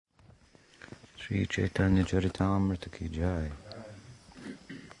Shri Caitanya-caritamrta ki jai.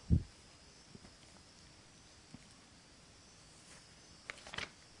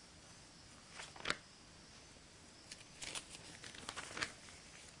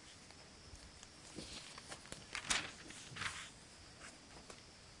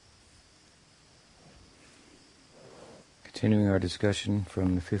 Continuing our discussion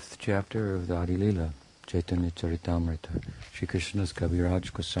from the 5th chapter of the Adi-lila, Caitanya-caritamrta, Shri Krishna's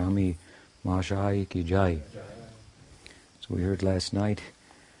Kaviraj Goswami Mahashaya ki jai. So we heard last night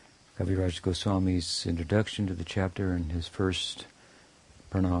Kaviraj Goswami's introduction to the chapter and his first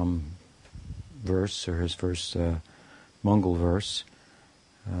pranam verse, or his first Mangal verse,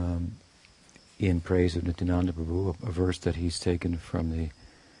 in praise of Nityananda Prabhu, a verse that he's taken from the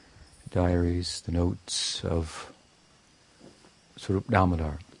diaries, the notes of Swarup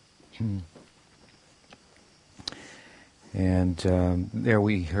Damodar. And there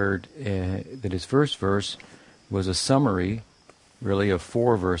we heard that his first verse was a summary, really, of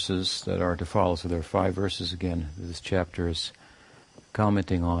 4 verses that are to follow. So there are 5 verses again that this chapter is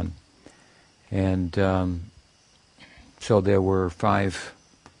commenting on. And so there were 5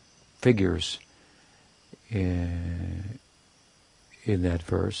 figures in that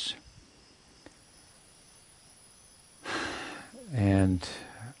verse. And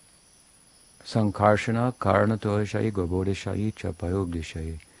Sankarshana, Karanatoyashayi, Gobodeshayi,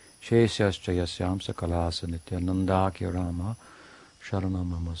 Chapayogdeshayi, Shesyaschayasyam Sakalasa Nityananda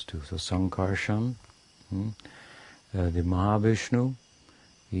Sharanamamastu. So Sankarshan, the Mahavishnu,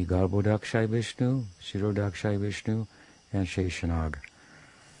 the Garbhodakshay Vishnu, Shirodakshay Vishnu, and Sheshanag.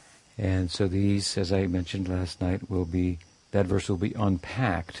 And so these, as I mentioned last night, that verse will be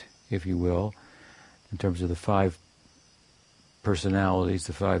unpacked, if you will, in terms of the 5 personalities,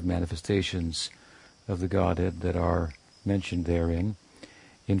 the 5 manifestations of the Godhead that are mentioned therein,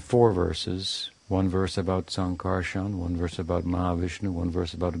 in 4 verses. 1 verse about Sankarshan, 1 verse about Mahavishnu, 1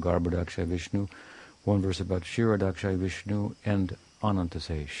 verse about Garbhodakshay Vishnu, 1 verse about Shirodakshay Vishnu, and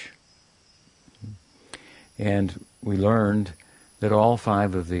Anantasesh. And we learned that all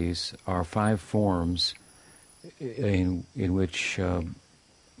 5 of these are 5 forms in which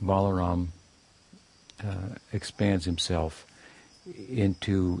Balaram expands himself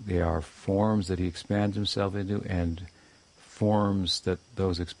into. They are forms that he expands himself into, and forms that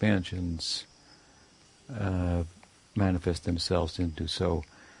those expansions manifest themselves into. So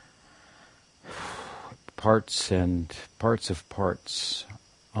parts of parts,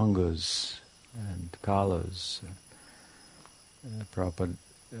 angas and kalas. Prabhupada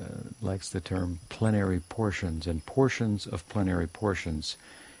likes the term plenary portions, and portions of plenary portions.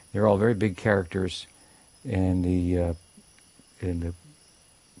 They're all very big characters in the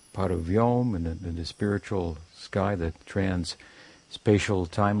Paravyom, in the spiritual sky, the trans-spatial,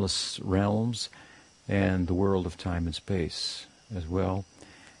 timeless realms, and the world of time and space as well.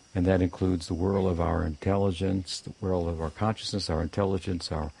 And that includes the world of our intelligence, the world of our consciousness, our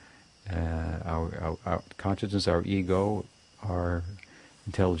intelligence, our consciousness, our ego, our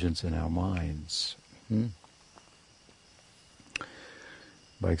intelligence, and our minds.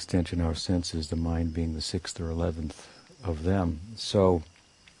 By extension, our senses, the mind being the 6th or 11th of them. So,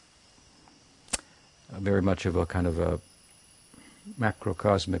 very much of a kind of a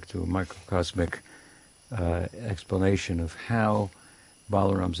macrocosmic to a microcosmic explanation of how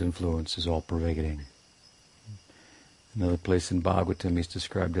Balaram's influence is all pervading. Another place in Bhagavatam is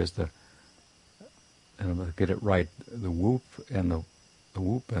described as the, and I'm going to get it right, the whoop and the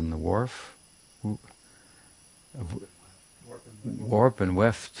warp, warp and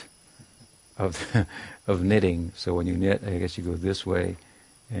weft of knitting. So when you knit, I guess you go this way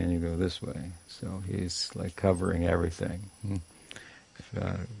and you go this way. So he's like covering everything.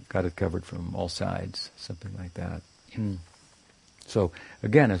 Got it covered from all sides, something like that. So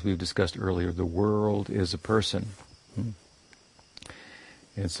again, as we've discussed earlier, the world is a person.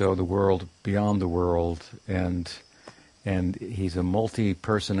 And so the world beyond the world, and he's a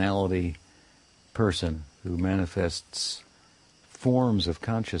multi-personality person who manifests forms of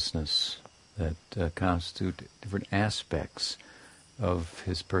consciousness that constitute different aspects of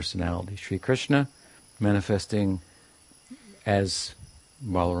his personality. Sri Krishna manifesting as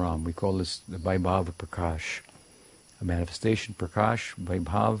Balaram. We call this the Vaibhava Prakash. A manifestation Prakash,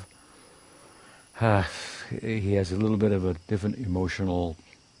 Vaibhav. He has a little bit of a different emotional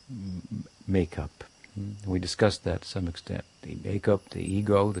makeup. We discussed that to some extent. The makeup, the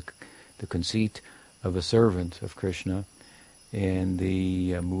ego, the conceit of a servant of Krishna, and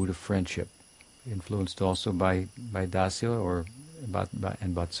the mood of friendship, influenced also by dasya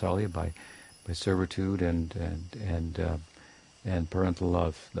and vatsalya, by servitude and and parental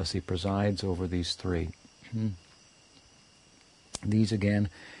love. Thus he presides over these three. These, again,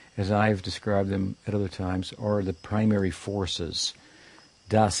 as I've described them at other times, are the primary forces.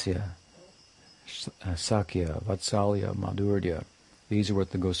 Dasya, Sakya, Vatsalya, Madhurya. These are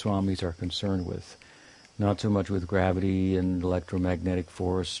what the Goswamis are concerned with. Not so much with gravity and electromagnetic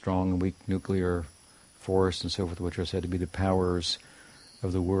force, strong and weak nuclear force and so forth, which are said to be the powers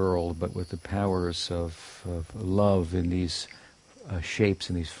of the world, but with the powers of love in these shapes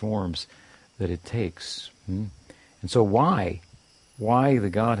and these forms that it takes. And so why the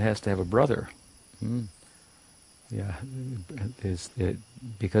God has to have a brother? Yeah,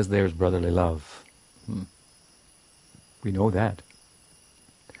 because there's brotherly love. We know that.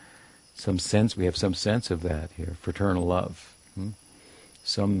 We have some sense of that here, fraternal love.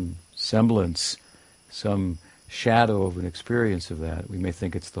 Some semblance, some shadow of an experience of that. We may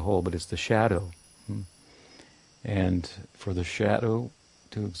think it's the whole, but it's the shadow. And for the shadow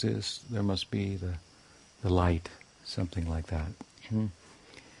to exist, there must be the light, something like that.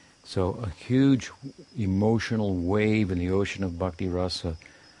 So a huge emotional wave in the ocean of bhakti rasa,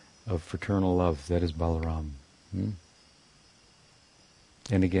 of fraternal love, that is Balaram.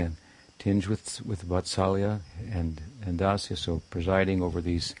 And again, tinged with Vatsalya and Dasya, so presiding over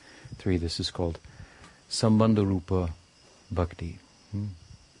these three, this is called Sambandha Rupa Bhakti.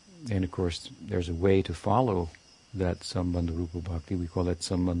 And of course, there's a way to follow that Sambandha Rupa Bhakti. We call that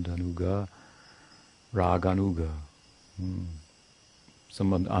Sambandhanuga, Raganuga.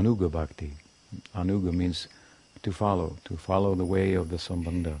 Anuga Bhakti. Anuga means to follow the way of the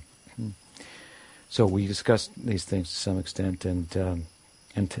Sambandha. So we discussed these things to some extent,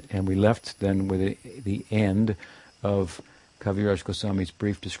 and we left then with the end of Kaviraj Goswami's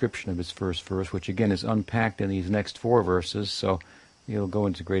brief description of his first verse, which again is unpacked in these next 4 verses, so he'll go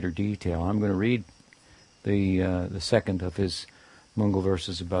into greater detail. I'm going to read the second of his Mangal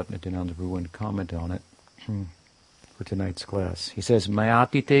verses about Nityananda Prabhu and comment on it for tonight's class. He says,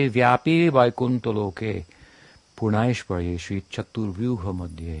 Mayatite vyapi vaikuntaloke purnaishvarye shri chaturvyuha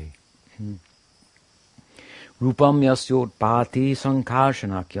madhye rupam yasyot pati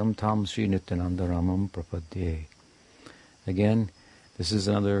sankarshanakyam tam Sri Nityananda Ramam prapadye. Again, this is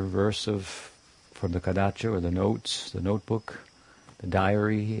another verse from the Kadacha, or the notes, the notebook, the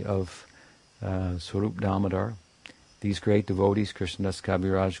diary of Swarup Damodar. These great devotees, Krishnadas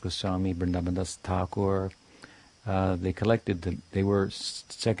Kaviraj Goswami, Vrindavandas Thakur, they were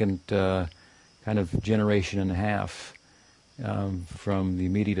second kind of generation and a half from the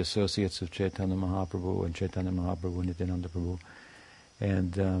immediate associates of Chaitanya Mahaprabhu and Chaitanya Mahaprabhu and Nityananda Prabhu.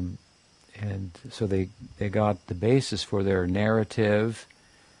 And so they got the basis for their narrative,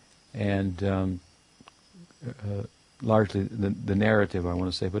 and largely the narrative, I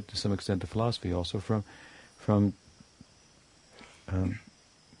want to say, but to some extent the philosophy also from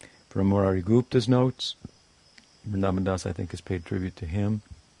Murari Gupta's notes. Vrindavan Das, I think, has paid tribute to him.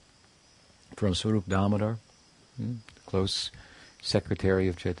 From Swarup Damodar, close secretary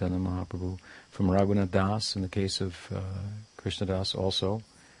of Chaitanya Mahaprabhu. From Raghunath Das, in the case of Krishna Das also.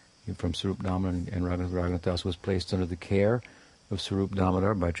 From Swarup Damodar, and Raghunath Das was placed under the care of Swarup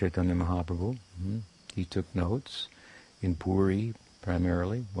Damodar by Chaitanya Mahaprabhu. He took notes in Puri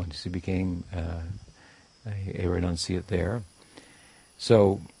primarily, once he became a renunciate there.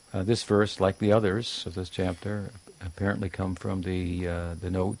 So this verse, like the others of this chapter, apparently come from the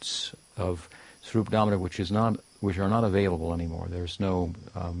notes of Swarup Damodar, which are not available anymore. There's no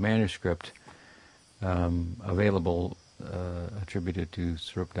manuscript available attributed to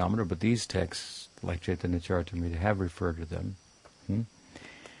Swarup Damodar, but these texts, like Caitanya-caritamrta, have referred to them.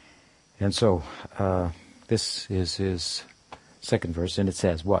 And so this is his second verse, and it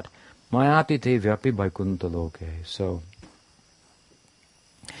says, what? Mayatite vyapi vaikuntaloke. So,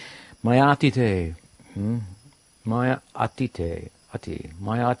 Mayatite,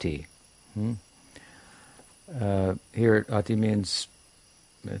 Mayati. Here, Ati means,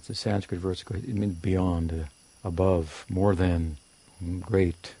 it's a Sanskrit verse, it means beyond, above, more than,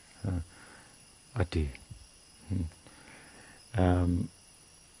 great, Ati.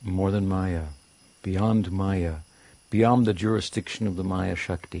 More than Maya, beyond the jurisdiction of the Maya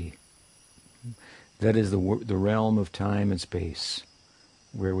Shakti. That is the realm of time and space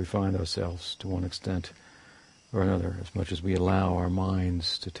where we find ourselves to one extent or another, as much as we allow our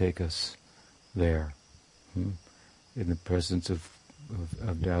minds to take us there. In the presence of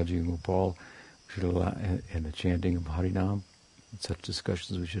Dowji and Gopal, we should allow, and the chanting of Harinam, in such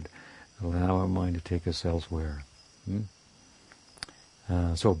discussions, we should allow our mind to take us elsewhere.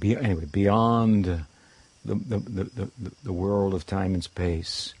 Anyway, beyond the world of time and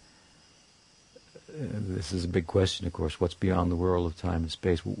space, this is a big question, of course. What's beyond the world of time and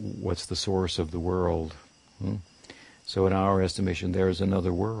space? What's the source of the world? So in our estimation, there is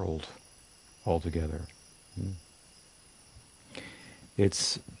another world altogether.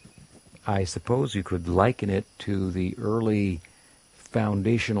 It's, I suppose you could liken it to the early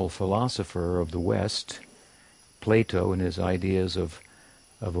foundational philosopher of the West, Plato, and his ideas of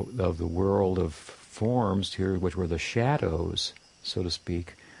the world of forms here, which were the shadows, so to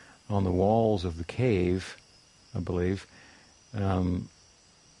speak, on the walls of the cave, I believe, of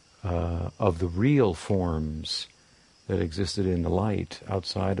the real forms that existed in the light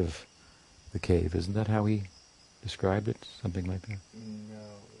outside of the cave. Isn't that how he described it? Something like that? No,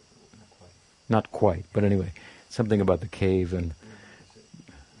 not quite. Not quite, but anyway, something about the cave and...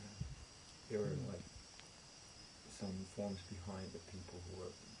 There were like some forms behind the people who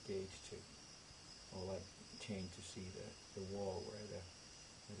were engaged to, or like chained to see the wall where the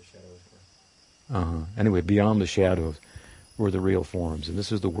shadows were. Anyway, beyond the shadows were the real forms, and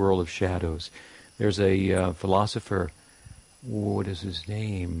this is the world of shadows. There's a philosopher, what is his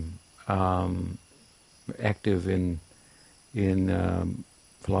name? Active in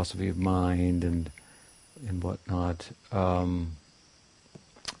philosophy of mind and whatnot.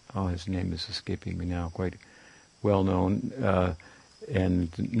 His name is escaping me now. Quite well known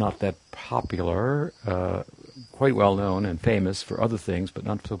and not that popular. Quite well known and famous for other things, but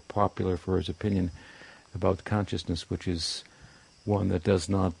not so popular for his opinion about consciousness, which is one that does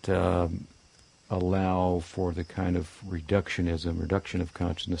not allow for the kind of reduction of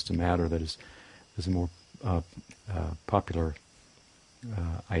consciousness to matter that is a more popular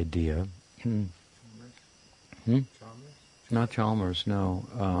idea. Chalmers? Not Chalmers, no.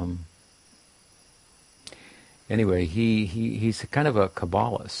 Anyway, he's kind of a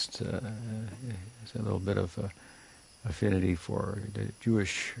Kabbalist. He's a little bit of affinity for the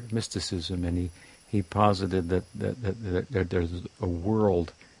Jewish mysticism, and he posited that there's a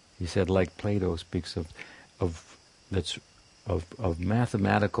world. He said, like Plato speaks of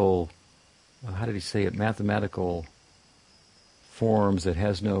mathematical. How did he say it? Mathematical forms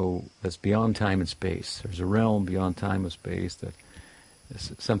that's beyond time and space. There's a realm beyond time and space that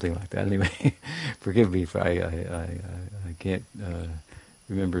is something like that. Anyway, forgive me if I can't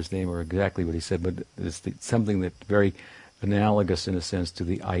remember his name or exactly what he said, but it's something that's very analogous in a sense to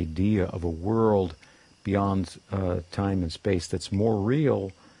the idea of a world beyond time and space that's more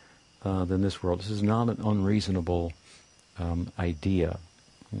real than this world. This is not an unreasonable idea.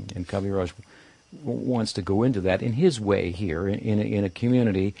 And Kaviraj wants to go into that in his way here, in a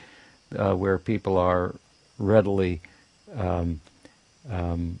community where people are readily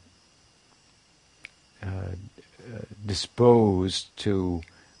disposed to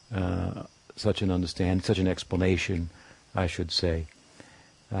such an explanation, I should say.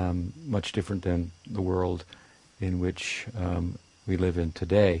 Much different than the world in which we live in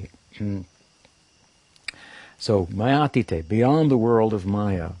today. So, Mayatite, beyond the world of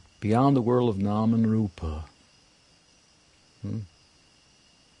Maya, beyond the world of Nam and Rupa,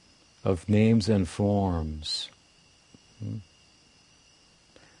 of names and forms.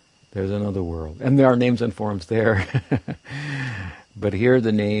 There's another world. And there are names and forms there. But here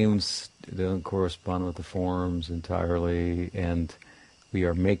the names don't correspond with the forms entirely, and we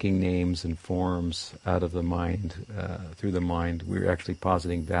are making names and forms out of the mind, through the mind. We're actually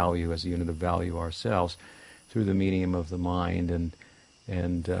positing value as a unit of value ourselves through the medium of the mind,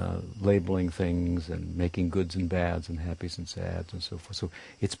 and labeling things and making goods and bads and happies and sads and so forth. So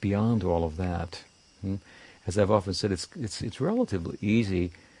it's beyond all of that. As I've often said, it's relatively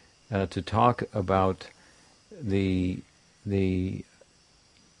easy to talk about the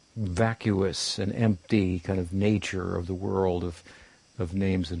vacuous and empty kind of nature of the world of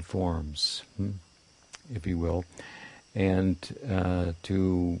names and forms, if you will, and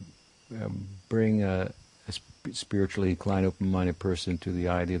to bring a spiritually inclined, open-minded person to the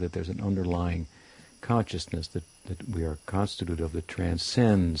idea that there's an underlying consciousness that we are constituted of that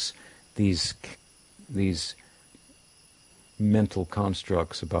transcends these mental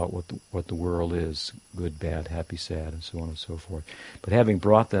constructs about what the world is, good, bad, happy, sad, and so on and so forth. But having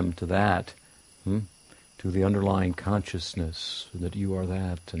brought them to that, to the underlying consciousness, that you are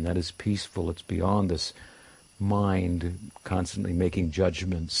that, and that is peaceful, it's beyond this mind constantly making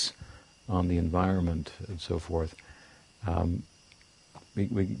judgments on the environment and so forth. We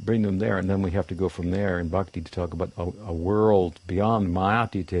bring them there, and then we have to go from there in Bhakti to talk about a world beyond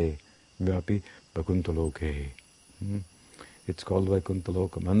Mayatite, Vyapi Vakuntaloke. It's called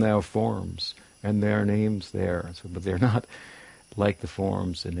Vakuntalokam, and there are forms, and there are names there, but they're not like the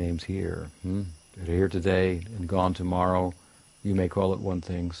forms and names here. They're here today and gone tomorrow. You may call it one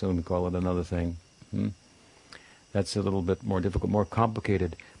thing, some may call it another thing. That's a little bit more difficult, more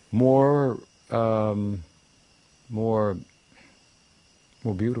complicated, more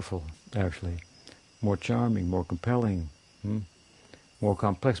beautiful, actually, more charming, more compelling, more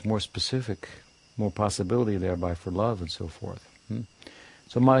complex, more specific, more possibility thereby for love and so forth.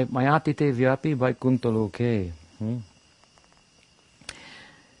 So mayati te vyapi vaikuntha loke.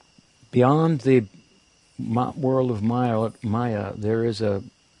 Beyond the world of Maya, there is a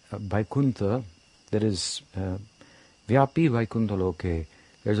Vaikuntha that is Vyapi Vaikuntha Loke.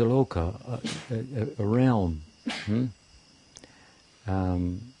 There's a loka, a realm.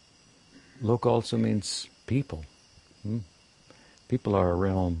 Loka also means people. People are a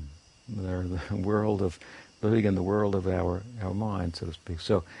realm. They're the world of living in the world of our mind, so to speak.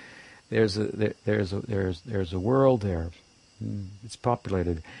 So there's a world there. It's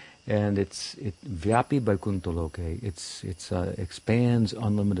populated. And it's Vyapi Vaikuntha Loke. It's expands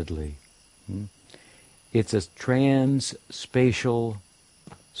unlimitedly. It's a trans-spatial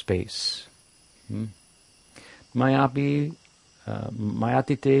space. Mayati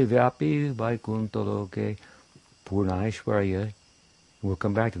te Vyapi Vaikuntha Loke Purnaishvarya. We'll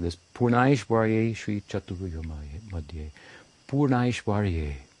come back to this. Purnaishvarya Sri Chaturvya Madhye.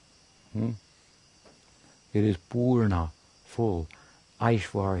 Purnaishvarya. It is Purna, full.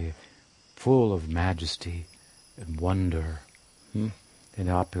 Aishvarya, full of majesty and wonder and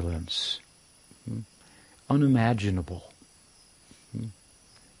opulence, unimaginable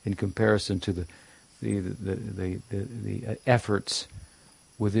in comparison to the efforts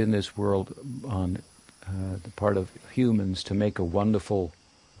within this world on the part of humans to make a wonderful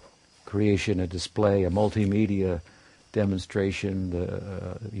creation, a display, a multimedia demonstration,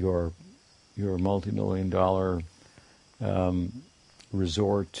 your multi-million-dollar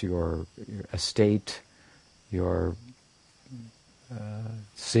resort, your estate, your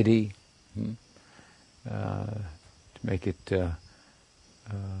city, to make it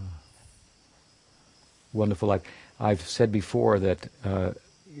wonderful. Like I've said before that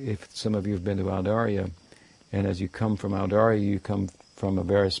if some of you have been to Audarya, and as you come from Audarya, you come from a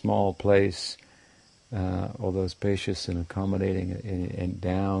very small place, although spacious and accommodating, and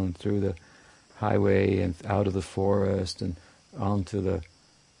down through the highway and out of the forest and onto the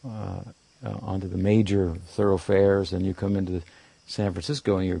major thoroughfares, and you come into San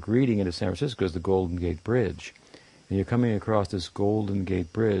Francisco, and your greeting into San Francisco is the Golden Gate Bridge, and you're coming across this Golden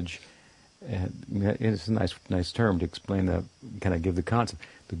Gate Bridge, and it's a nice term to explain that, kind of give the concept.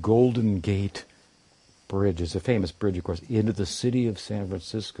 The Golden Gate Bridge is a famous bridge, of course, into the city of San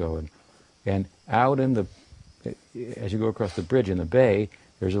Francisco, and out in as you go across the bridge in the bay,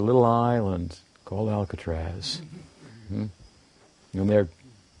 there's a little island called Alcatraz. And they're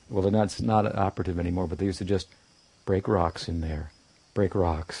not operative anymore, but they used to just break rocks in there. Break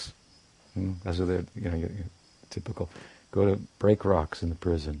rocks. That's what they're, typical. Go to break rocks in the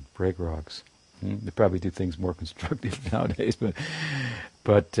prison. Break rocks. They probably do things more constructive nowadays,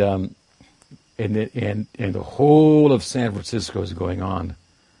 but and the whole of San Francisco is going on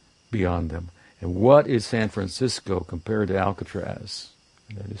beyond them. And what is San Francisco compared to Alcatraz?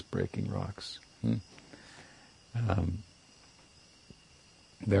 That is breaking rocks.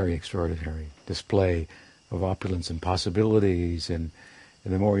 Very extraordinary display of opulence and possibilities, and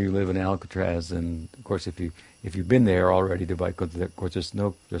the more you live in Alcatraz, and of course if you've been there already to Vaikuntha, of course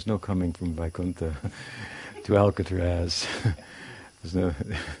there's no coming from Vaikuntha to Alcatraz.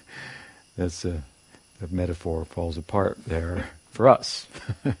 That's the metaphor falls apart there for us,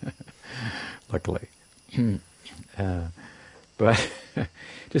 luckily. But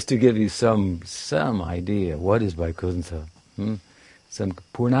just to give you some idea, what is Vaikuntha? Some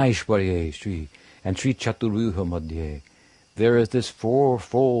Purnaishvarya Sri and Sri Chaturvyuha Madhye. There is this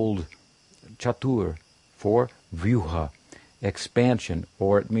fourfold Chatur, four Vyuha, expansion,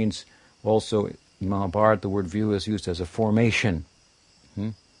 or it means also in Mahabharata the word Vyuha is used as a formation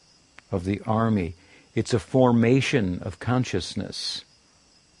of the army. It's a formation of consciousness,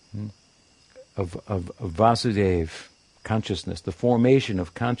 of Vasudev consciousness, the formation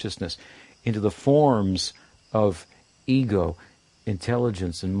of consciousness into the forms of ego,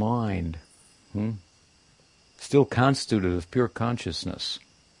 intelligence, and mind, still constituted of pure consciousness,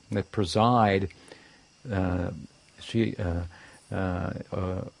 that preside over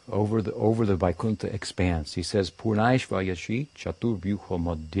the Vaikuntha expanse. He says, Purnaishvarya Shri Chaturvyuha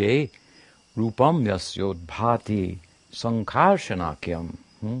Madhye Rupam Yasyodbhati Sankarsanakyam.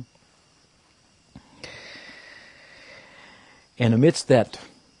 And amidst that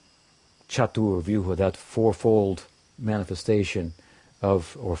Chatur Vyuha, that fourfold manifestation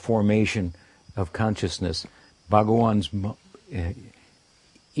of, or formation of consciousness, Bhagavan's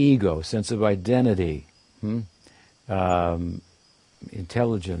ego, sense of identity,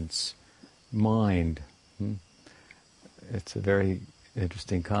 intelligence, mind. It's a very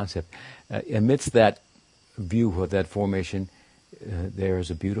interesting concept. Amidst that view of that formation, there is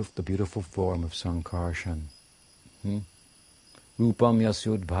the beautiful form of sankarshan. Rupam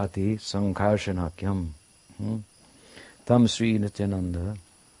yasyud bhati sankarshanakyam. Tam Sri Nityananda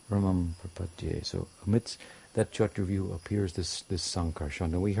Ramam Prapatye. So amidst that Chaturvyu appears this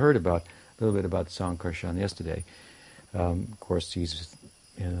sankarshan. And we heard a little bit about sankarshan yesterday. Of course, he's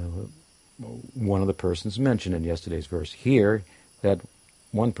one of the persons mentioned in yesterday's verse. Here, that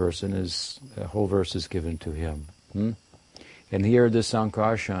one person a whole verse is given to him. And here, this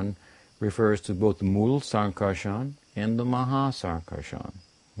sankarshan refers to both the Mul sankarshan and the Maha sankarshan.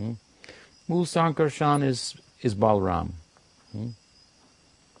 Mul sankarshan is Balram.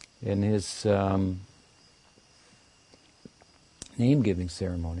 In his name-giving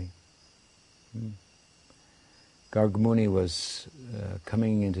ceremony, Garg Muni was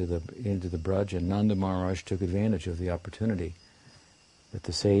coming into the Braj, and Nanda Maharaj took advantage of the opportunity that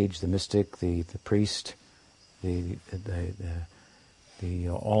the sage, the mystic, the priest, the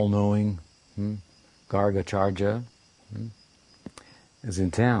all-knowing Gargacharya is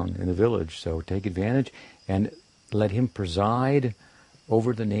in town, in the village. So take advantage and let him preside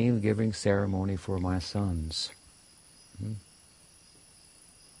over the name-giving ceremony for my sons.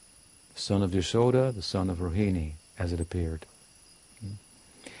 Son of Yashoda, the son of Rohini, as it appeared.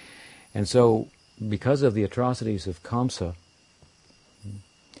 And so, because of the atrocities of Kamsa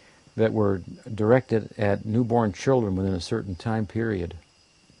that were directed at newborn children within a certain time period,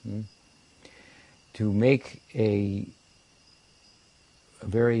 to make a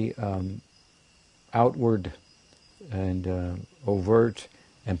very outward and overt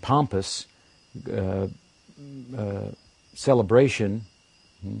and pompous celebration,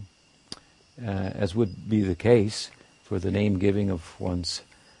 as would be the case for the name-giving of one's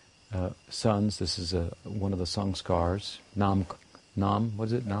sons. This is one of the sanskars. What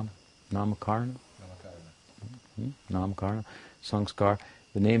is it? Namakarna? Namakarna. Sanskar.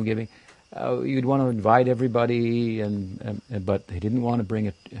 The name-giving. You'd want to invite everybody, but he didn't want to bring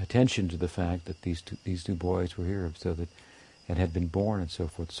attention to the fact that these two boys were here, so that and had been born and so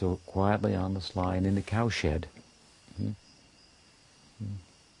forth. So quietly on the sly and in the cowshed,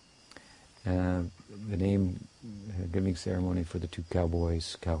 the name-giving ceremony for the two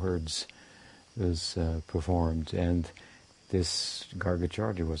cowherds, was performed, and this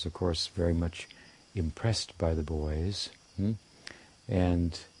Gargacharya was, of course, very much impressed by the boys,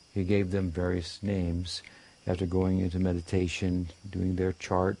 and he gave them various names after going into meditation, doing their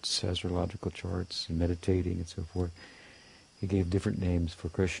charts, astrological charts, and meditating and so forth. He gave different names for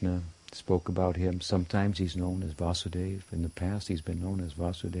Krishna, spoke about him. Sometimes he's known as Vasudeva. In the past, he's been known as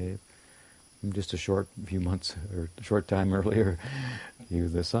Vasudeva. Just a short time earlier, he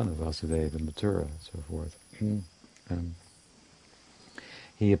was the son of Vasudeva in Mathura and so forth.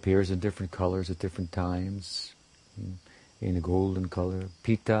 He appears in different colors at different times. In a golden color.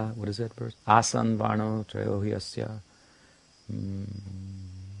 Pita, what is that verse? Asan varno trayohyasya.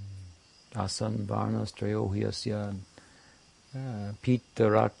 Asan varnas trayohyasya. Pita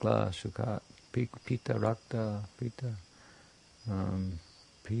rakla shukha. Pita rakta.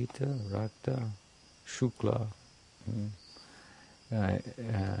 Pita rakta shukla.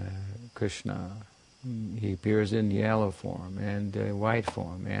 Krishna. He appears in yellow form, and white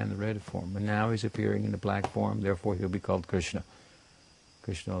form, and the red form. And now he's appearing in the black form, therefore he'll be called Krishna.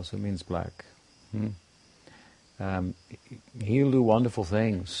 Krishna also means black. He'll do wonderful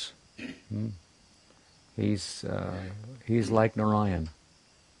things. He's like Narayan,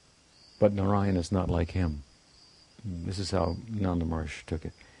 but Narayan is not like him. This is how Nanda Maharaj took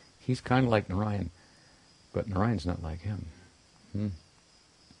it. He's kind of like Narayan, but Narayan's not like him.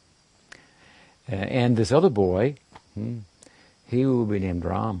 And this other boy, he will be named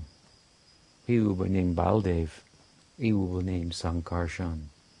Ram. He will be named Baldev. He will be named Sankarshan.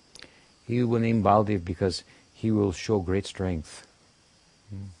 He will be named Baldev because he will show great strength.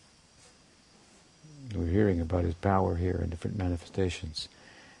 We're hearing about his power here in different manifestations.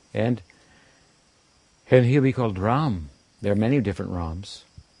 And he'll be called Ram. There are many different Rams.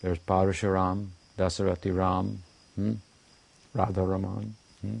 There's Parashuram, Dasarati Ram, Radha Raman,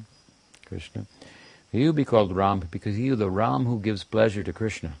 Krishna. He will be called Ram because he is the Ram who gives pleasure to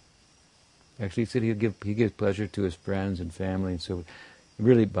Krishna. Actually, he said he gives pleasure to his friends and family, and so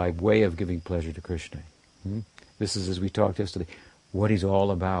really by way of giving pleasure to Krishna. This is, as we talked yesterday, what he's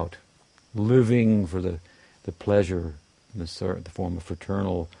all about. Living for the pleasure in the form of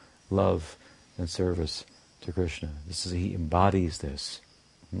fraternal love and service to Krishna. He embodies this.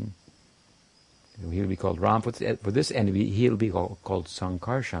 He'll be called Ram. For this entity, he'll be called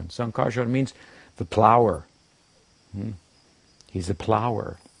Sankarshan. Sankarshan means the plower. He's a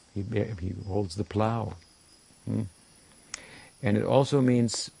plower. He holds the plow. And it also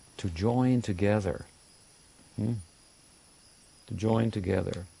means to join together. To join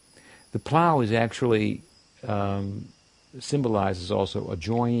together. The plow is actually symbolizes also a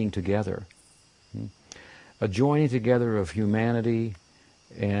joining together. A joining together of humanity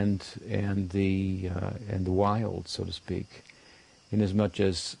and the wild, so to speak, inasmuch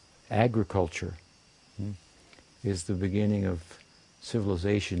as agriculture is the beginning of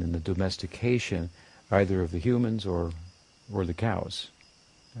civilization and the domestication either of the humans or the cows.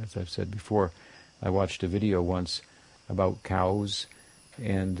 As I've said before, I watched a video once about cows,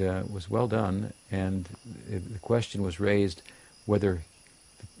 and it was well done, and the question was raised whether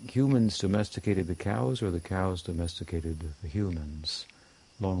humans domesticated the cows or the cows domesticated the humans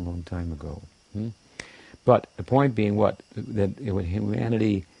long time ago. But the point being what? That when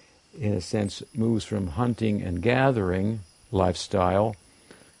humanity, in a sense, moves from hunting and gathering lifestyle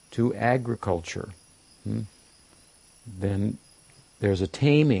to agriculture, then there's a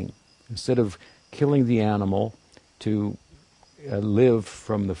taming. Instead of killing the animal to live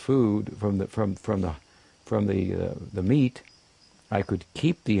from the food, from the meat, I could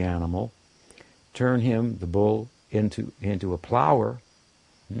keep the animal, turn him, the bull, into a plower,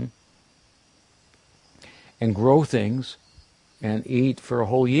 and grow things and eat for a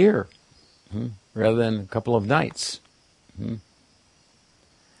whole year, rather than a couple of nights.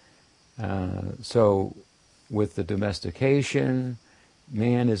 So with the domestication,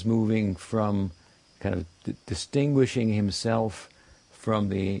 man is moving from kind of distinguishing himself from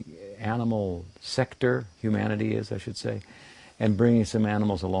the animal sector, humanity is, I should say, and bringing some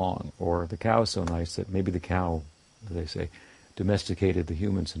animals along. Or the cow's so nice that maybe the cow, as they say, domesticated the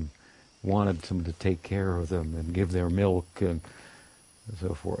humans and wanted someone to take care of them and give their milk and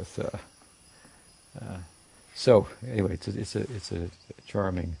so forth. So anyway, it's a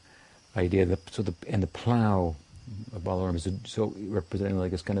charming idea. And the plow of Balaram is so representing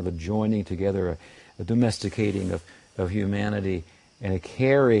like it's kind of a joining together, a domesticating of humanity, and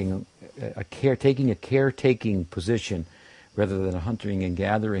taking a caretaking position rather than a hunting and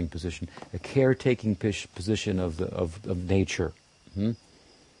gathering position, a caretaking position of nature.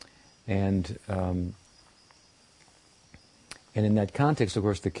 And in that context, of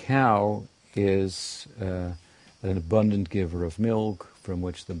course, the cow is an abundant giver of milk from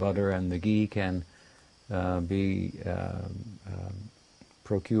which the butter and the ghee can be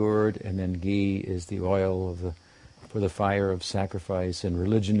procured, and then ghee is the oil for the fire of sacrifice, and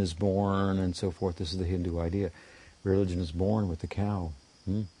religion is born, and so forth. This is the Hindu idea. Religion is born with the cow,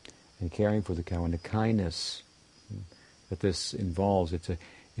 and caring for the cow, and the kindness that this involves. It's a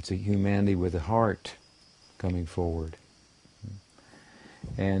humanity with a heart coming forward,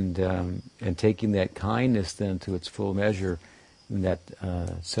 and taking that kindness then to its full measure, that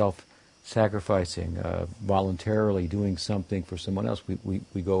self-sacrificing, voluntarily doing something for someone else.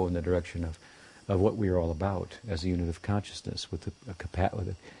 We go in the direction of what we are all about as a unit of consciousness, with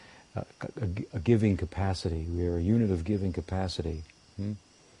a giving capacity. We are a unit of giving capacity.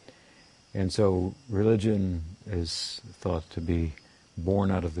 And so religion is thought to be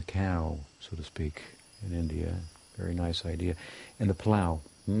born out of the cow, so to speak, in India. Very nice idea. And the plow.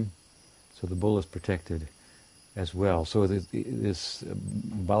 So the bull is protected as well. So this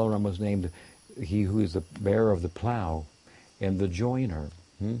Balaram was named he who is the bearer of the plow and the joiner.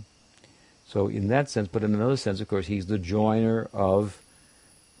 So in that sense, but in another sense, of course, he's the joiner of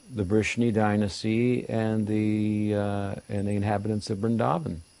the Vrishni dynasty and the inhabitants of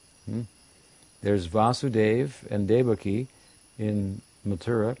Vrindavan. There's Vasudeva and Devaki in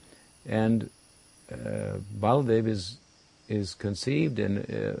Mathura, and Baladev is conceived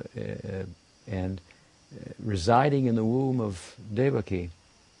and residing in the womb of Devaki.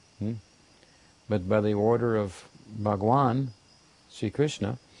 But by the order of Bhagwan, Sri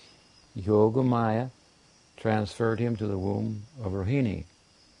Krishna, Yogamaya transferred him to the womb of Rohini,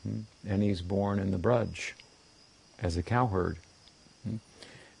 and he's born in the Braj as a cowherd.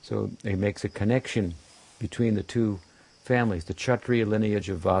 So it makes a connection between the two families, the Kshatriya lineage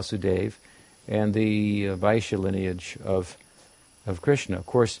of Vasudeva and the Vaishya lineage of Krishna. Of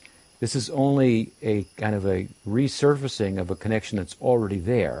course, this is only a kind of a resurfacing of a connection that's already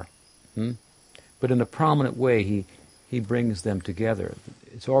there. But in a prominent way, he brings them together.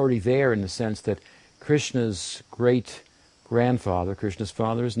 It's already there in the sense that Krishna's great-grandfather, Krishna's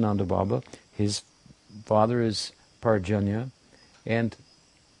father is Nanda Baba, his father is Parjanya, and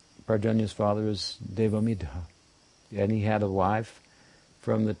Parjanya's father is Devamidha. And he had a wife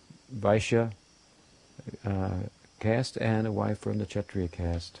from the Vaishya caste and a wife from the Kshatriya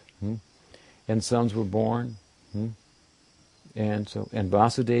caste. And sons were born. And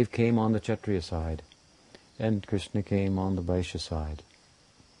Vasudeva came on the Kshatriya side, and Krishna came on the Vaishya side.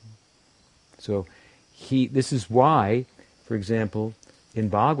 So this is why, for example, in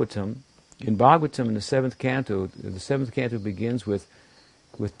Bhagavatam in the seventh canto begins with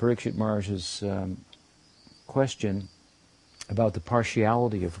Parikshit Maharaj's question about the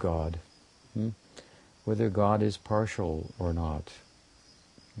partiality of God, whether God is partial or not.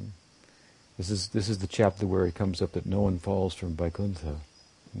 This is the chapter where it comes up that no one falls from Vaikuntha.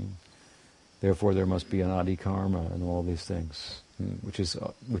 Therefore, there must be an adi karma and all these things, which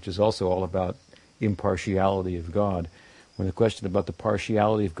is also all about impartiality of God. When the question about the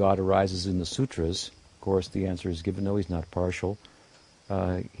partiality of God arises in the sutras, of course, the answer is given: no, he's not partial.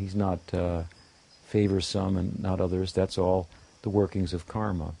 He's not favors some and not others. That's all the workings of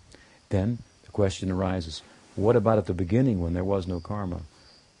karma. Then the question arises: what about at the beginning when there was no karma?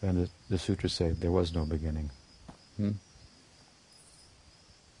 And the sutras say there was no beginning.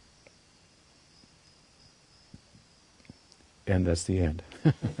 And that's the end.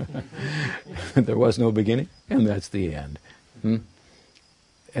 There was no beginning, and that's the end.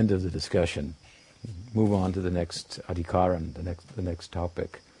 End of the discussion. Move on to the next adhikaran, the next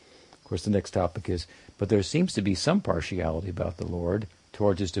topic. Of course, the next topic is, but there seems to be some partiality about the Lord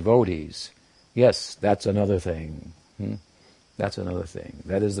towards his devotees. Yes, that's another thing. That's another thing.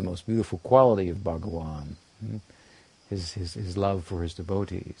 That is the most beautiful quality of Bhagavan. His love for his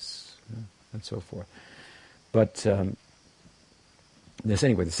devotees, and so forth. But the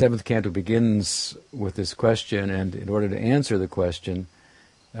seventh canto begins with this question, and in order to answer the question,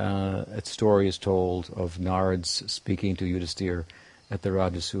 a story is told of Narad's speaking to Yudhisthira at the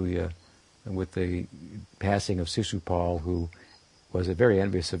Rajasuya with the passing of Sisupal, who was very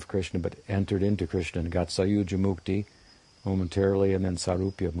envious of Krishna, but entered into Krishna and got Sayuja Mukti momentarily, and then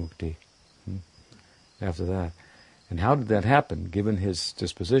Sarupya Mukti after that. And how did that happen, given his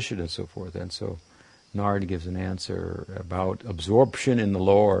disposition and so forth? And so Narad gives an answer about absorption in the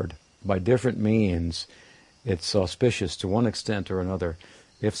Lord by different means. It's auspicious to one extent or another.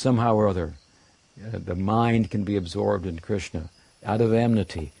 If somehow or other the mind can be absorbed in Krishna, out of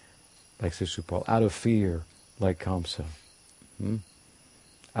enmity, like Sisupal, out of fear, like Kamsa,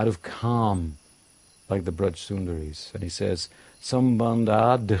 out of calm, like the Braj Sundaris. And he says,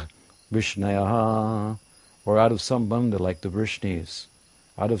 Sambandhad Vishnayaha, or out of Sambandha, like the Vrishnis,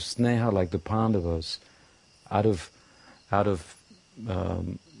 out of Sneha, like the Pandavas, out of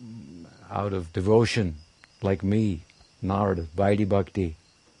devotion, like me, Narada, Vaidhi Bhakti.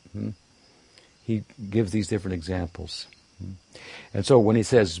 He gives these different examples. And so when he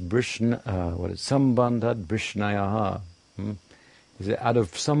says Sambandhat Vrishnayaha, out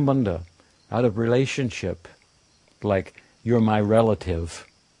of Sambandha, out of relationship, like you're my relative,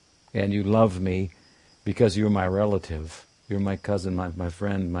 and you love me because you're my relative. You're my cousin, my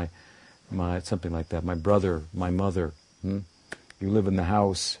friend, my something like that, my brother, my mother. You live in the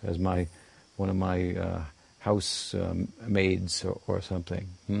house as one of my house maids or something.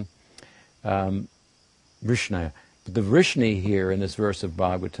 Vrishnaya. But the Vrishni here in this verse of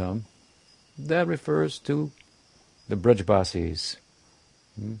Bhagavatam, that refers to the Brajbasis.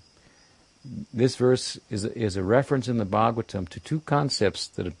 This verse is a reference in the Bhagavatam to two concepts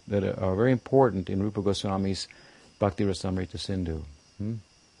that are very important in Rupa Goswami's Bhakti Rasamrita Sindhu.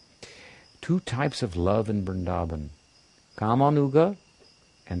 Two types of love in Vrindavan: Kamanuga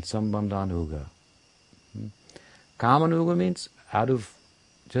and Sambandhanuga. Kamanuga means out of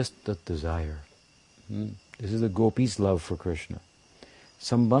just the desire. This is the gopis' love for Krishna.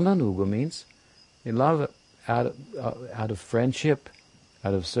 Sambandhanuga means they love out of friendship,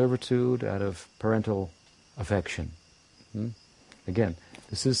 out of servitude, out of parental affection. Again,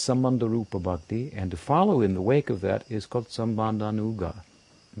 this is Sambandha Rupa Bhakti, and to follow in the wake of that is called Sambandhanuga.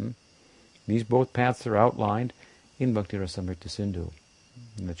 These both paths are outlined in Bhakti Rasamrita Sindhu.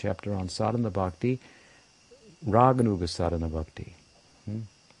 In the chapter on Sadhana Bhakti, Raganuga Sadhana Bhakti.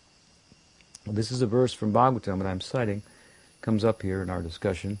 This is a verse from Bhagavatam that I'm citing, comes up here in our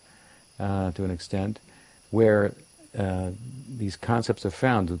discussion to an extent, where these concepts are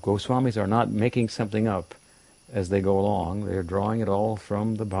found. The Goswamis are not making something up as they go along. They're drawing it all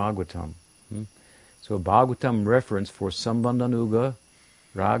from the Bhagavatam. So a Bhagavatam reference for Sambandhanuga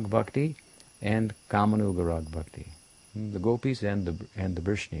Rag Bhakti and Kamanuga Rag Bhakti. The gopis and the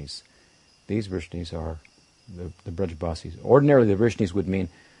Vrishnis. These Vrishnis are the Brajbasis. Ordinarily the Vrishnis would mean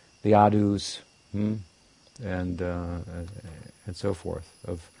the Adus and so forth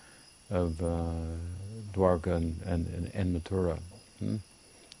of Dwarka and Mathura.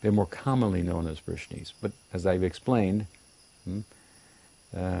 They're more commonly known as Vrishnis. But as I've explained,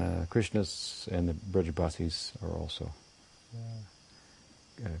 Krishnas and the Brajabasis are also,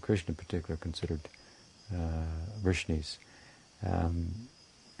 Krishna in particular, considered Vrishnis.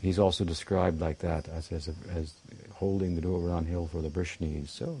 He's also described like that as holding the Govardhan hill for the Vrishnis.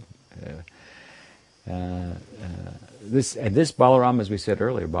 So this Balaram, as we said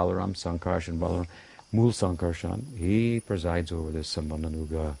earlier, Balaram Sankarshan, Balaram Mul Sankarshan, he presides over this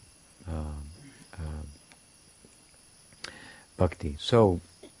Sambandhanuga bhakti. So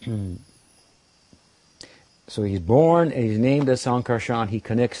he's born and he's named as Sankarshan. He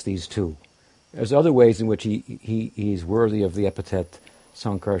connects these two. There's other ways in which he's worthy of the epithet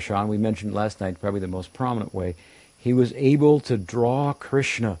Sankarshan. We mentioned last night, probably the most prominent way. He was able to draw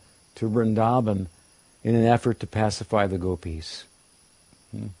Krishna to Vrindavan in an effort to pacify the gopis.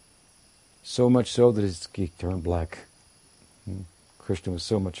 So much so that his cheek turned black. Krishna was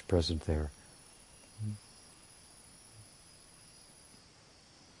so much present there.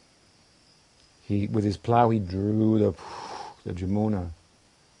 With his plow, he drew the Jamuna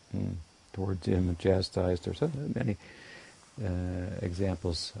towards him and chastised her. So many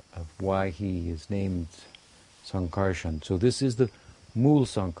examples of why he is named Sankarshan. So this is the Mul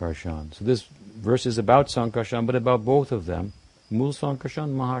Sankarshan. So this verse is about Sankarshan, but about both of them. Mul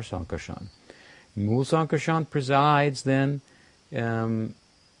Sankarshan, Mahar Sankarshan. Mul Sankarshan presides then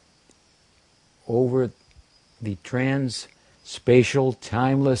over the trans-spatial,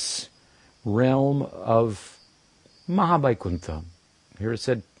 timeless realm of Mahabaikuntha. Here it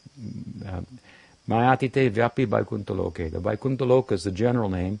said, Mayatite Vyapi Vaikuntha Loke. The Vaikuntha Loka is the general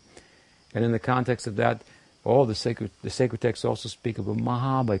name, and in the context of that, all the sacred texts also speak of a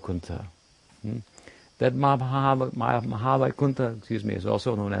Mahabaikuntha. That Mahabaikuntha, is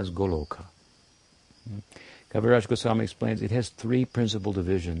also known as Goloka. Kaviraj Goswami explains it has three principal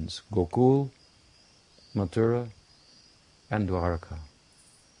divisions: Gokul, Mathura, and Dwaraka.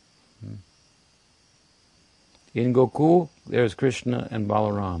 In Gokul, there's Krishna and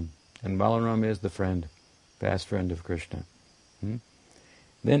Balaram. And Balaram is the friend, fast friend of Krishna.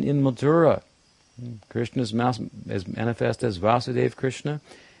 Then in Mathura, Krishna is manifest as Vasudeva Krishna,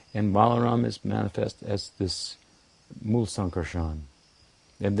 and Balaram is manifest as this Mul Sankarshan.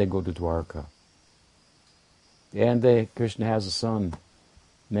 Then they go to Dwarka. And Krishna has a son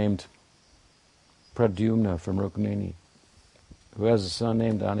named Pradyumna from Rukmini, who has a son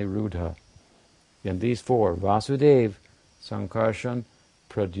named Aniruddha. And these four, Vasudeva, Sankarshan,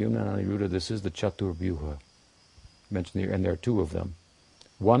 Pradyumna, and Aniruddha, this is the Chaturvyuha mentioned here, and there are two of them.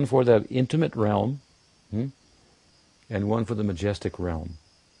 One for the intimate realm, and one for the majestic realm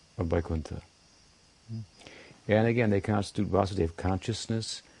of Vaikuntha. And again, they constitute Vasudeva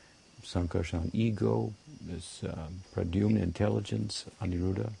consciousness, Sankarshan ego, this Pradyumna intelligence,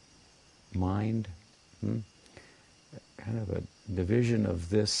 Aniruddha mind. Kind of a division of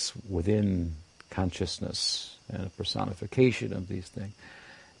this within consciousness and a personification of these things.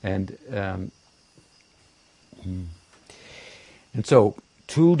 And so,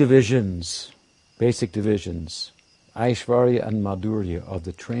 two divisions, basic divisions, Aishvarya and Madhurya, of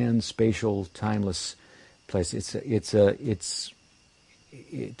the trans-spatial, timeless place. It's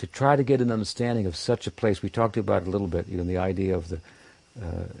to try to get an understanding of such a place. We talked about it a little bit, the idea of the.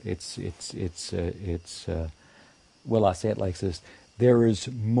 Well, I say it like this: there is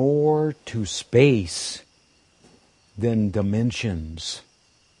more to space than dimensions,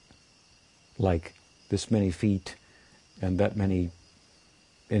 like this many feet and that many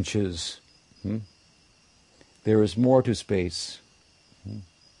inches. There is more to space.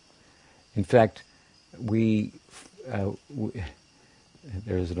 In fact,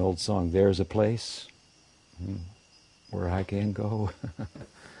 there's an old song, there's a place where I can go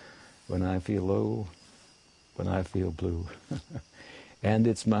when I feel low, when I feel blue. And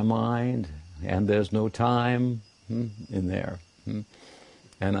it's my mind, and there's no time in there.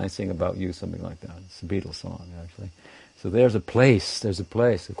 And I sing about you, something like that. It's a Beatles song, actually. So there's a place.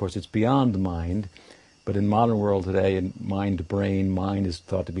 Of course, it's beyond the mind, but in modern world today, in mind-brain, mind is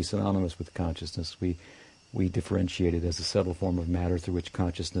thought to be synonymous with consciousness. We differentiate it as a subtle form of matter through which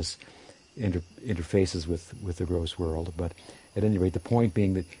consciousness interfaces with the gross world. But at any rate, the point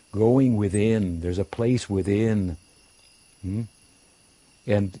being that going within, there's a place within.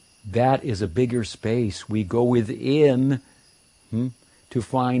 And that is a bigger space. We go within to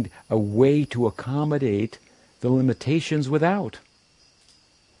find a way to accommodate the limitations without.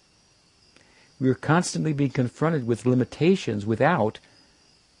 We are constantly being confronted with limitations without,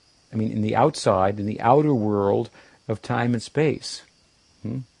 in the outside, in the outer world of time and space.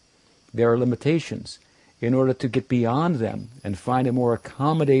 There are limitations. in order to get beyond them and find a more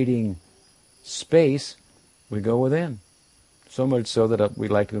accommodating space, we go within. So much so that we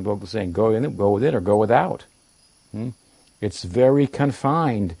like to invoke the saying, go in, go within, or go without. It's very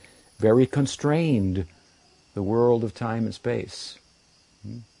confined, very constrained, the world of time and space.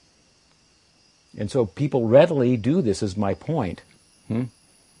 And so people readily do this, is my point,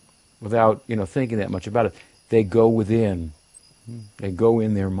 without thinking that much about it. They go within. They go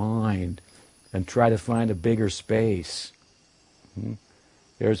in their mind and try to find a bigger space.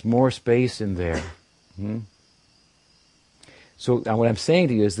 There's more space in there. So what I'm saying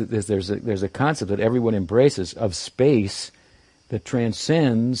to you is that there's a concept that everyone embraces of space that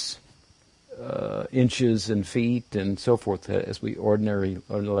transcends inches and feet and so forth as we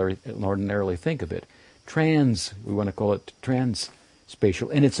ordinarily think of it. We want to call it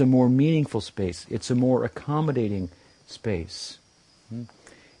trans-spatial, and it's a more meaningful space. It's a more accommodating space.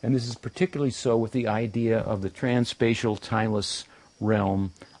 And this is particularly so with the idea of the trans-spatial, timeless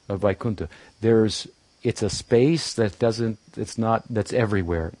realm of Vaikuntha. It's a space that's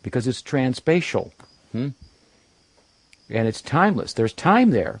everywhere, because it's trans-spatial. And it's timeless. There's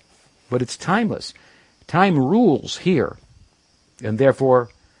time there, but it's timeless. Time rules here, and therefore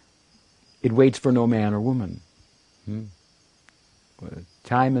it waits for no man or woman.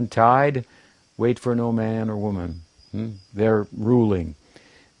 Time and tide wait for no man or woman. They're ruling.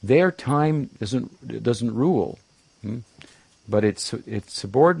 Their time doesn't rule, but it's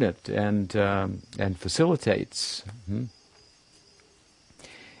subordinate and facilitates.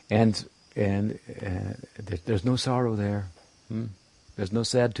 And there's no sorrow there. There's no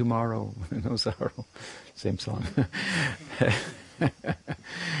sad tomorrow. No sorrow. Same song.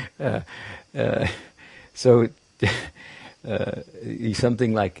 So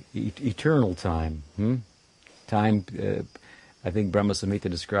something like eternal time. Time, I think Brahma Samhita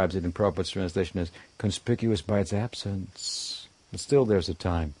describes it in Prabhupada's translation as conspicuous by its absence. But still there's a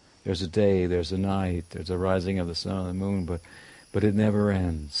time. There's a day, there's a night, there's a rising of the sun and the moon, but it never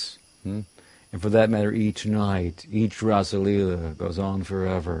ends. And for that matter, each night, each Rasa-lila goes on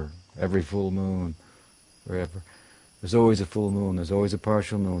forever, every full moon, forever. There's always a full moon, there's always a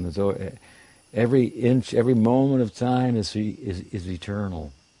partial moon, there's always, every inch, every moment of time is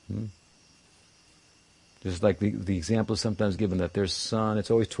eternal. Just like the example is sometimes given that there's sun, it's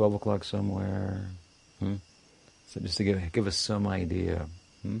always 12 o'clock somewhere. So just to give us some idea.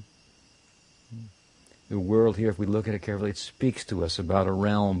 The world here, if we look at it carefully, it speaks to us about a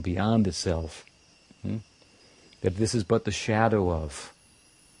realm beyond itself. That this is but the shadow of.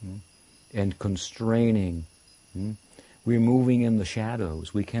 And constraining. We're moving in the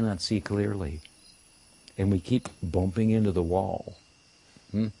shadows. We cannot see clearly. And we keep bumping into the wall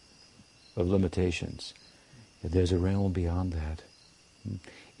of limitations. There's a realm beyond that.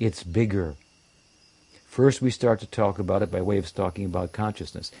 It's bigger. First we start to talk about it by way of talking about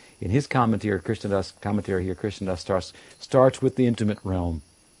consciousness. In his commentary, Krishnadas starts with the intimate realm,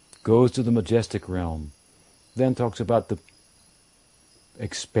 goes to the majestic realm, then talks about the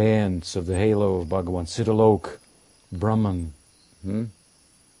expanse of the halo of Bhagavan, Siddhalok, Brahman.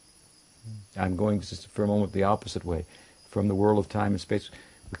 I'm going just for a moment the opposite way. From the world of time and space,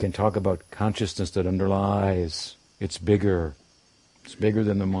 we can talk about consciousness that underlies. It's bigger. It's bigger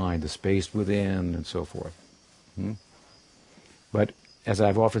than the mind, the space within, and so forth. But, as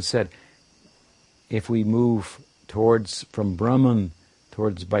I've often said, if we move from Brahman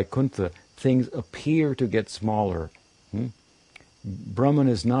towards Vaikuntha, things appear to get smaller. Brahman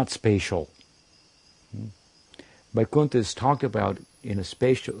is not spatial. Vaikuntha is talked about in a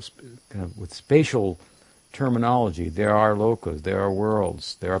spatial, with spatial terminology. There are lokas, there are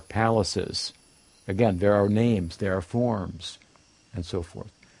worlds, there are palaces. Again, there are names, there are forms, and so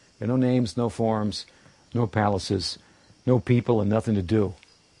forth. There are no names, no forms, no palaces, no people, and nothing to do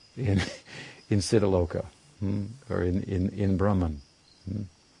in Siddhaloka or in Brahman.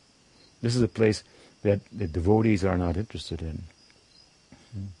 This is a place that the devotees are not interested in.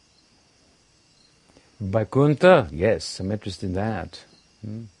 Vaikuntha, yes, I'm interested in that.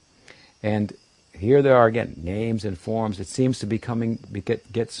 And here there are again names and forms. It seems to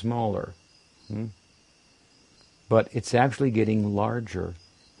get smaller, but it's actually getting larger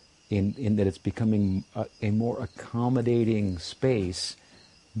in that it's becoming a more accommodating space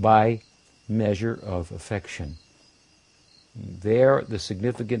by measure of affection. There, the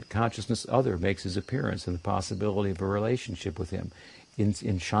significant consciousness other makes his appearance, and the possibility of a relationship with him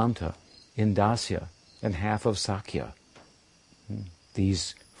in Shanta, in Dasya, and half of Sakya.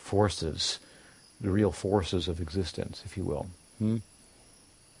 These forces, the real forces of existence, if you will.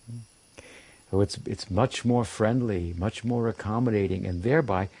 So it's much more friendly, much more accommodating, and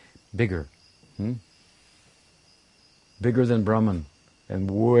thereby bigger. bigger than Brahman, and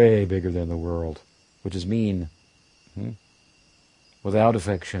way bigger than the world, which is mean, without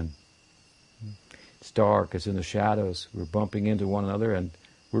affection. It's dark, it's in the shadows, we're bumping into one another and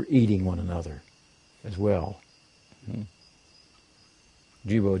we're eating one another as well.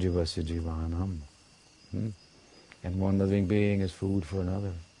 Jivo jivasya jivanam. And one living being is food for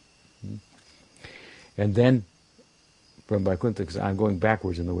another. And then, from Vaikuntha, because I'm going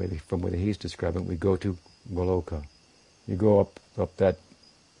backwards in the way from the way he's describing, we go to Goloka. You go up that,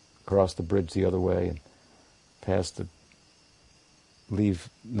 across the bridge the other way, and leave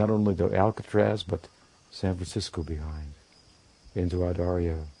not only the Alcatraz, but San Francisco behind, into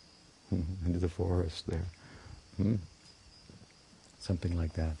Adarya, into the forest there. Something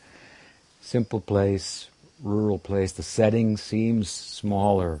like that. Simple place, rural place. The setting seems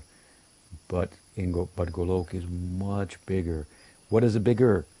smaller, but Golok is much bigger. What is it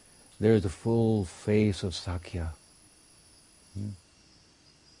bigger? There's the full face of Sakya.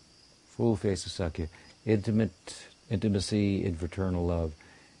 Full face of Sakya. Intimacy in fraternal love.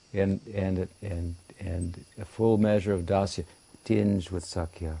 And a full measure of Dasya tinged with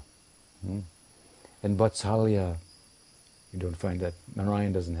Sakya. And Vatsalya, you don't find that.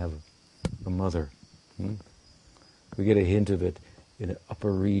 Narayan doesn't have a mother. We get a hint of it in an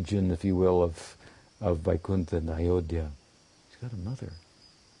upper region, if you will, of Vaikuntha and Ayodhya. He's got a mother.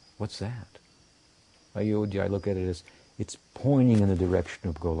 What's that? Ayodhya, I look at it as, it's pointing in the direction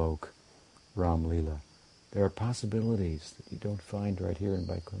of Golok, Ram Lila. There are possibilities that you don't find right here in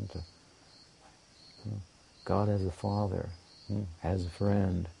Vaikuntha. God has a father, has a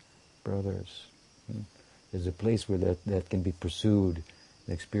friend, brothers. There's a place where that can be pursued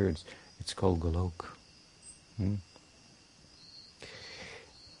and experienced. It's called Golok.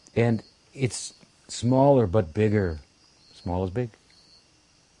 And it's smaller but bigger. Small is big.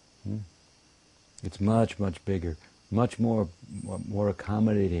 It's much, much bigger. Much more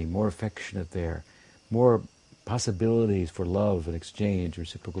accommodating, more affectionate there. More possibilities for love and exchange,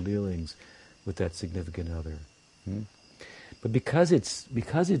 reciprocal dealings with that significant other. But because it's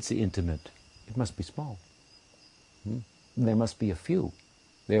intimate, it must be small. There must be a few.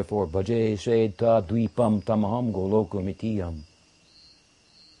 Therefore, bhaje sheta dvipam tamaham golokamitiyam.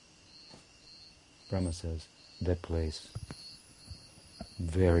 Brahma says, that place,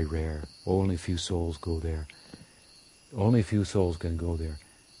 very rare. Only few souls go there. Only few souls can go there.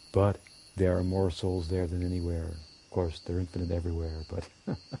 But there are more souls there than anywhere. Of course, they're infinite everywhere, but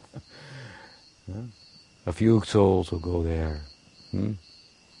a few souls will go there.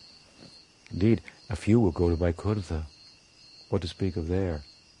 Indeed, a few will go to Vaikuntha. What to speak of there?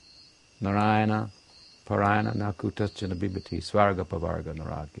 Narayana, Parayana, Nakutasjana Bibhati, Svarga Pavarga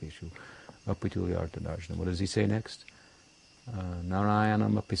Narakeshu, Apitulyarta Darshana. What does he say next?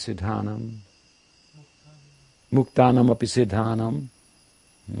 Narayanam api siddhanam, Muktanam api siddhanam,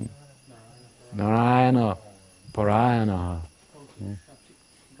 Narayana Parayana.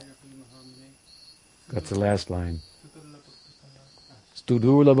 That's the last line.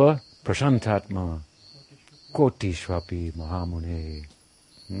 Studulabha prashantatma kotishvapi mahamune.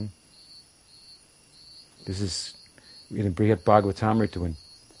 This is in Brihat Bhagavatamrita when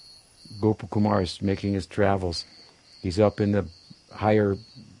Gopakumar is making his travels. He's up in the higher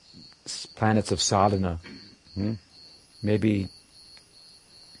planets of sadhana. Maybe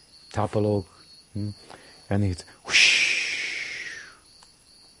Tapalok. And he's whoosh.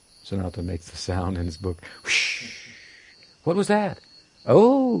 Sanatana makes the sound in his book. Whoosh. What was that?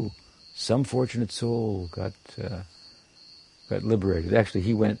 Oh, some fortunate soul got liberated. Actually,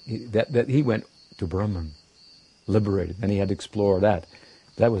 he went to Brahman, liberated, and he had to explore that.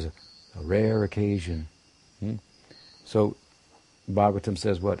 That was a rare occasion. So Bhagavatam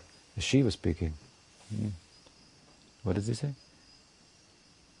says what? Shiva speaking. What does he say?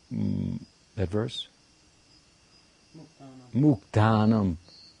 That verse? Muktanam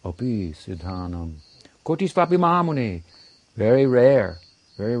api siddhanam kotisvapi mahamune. Very rare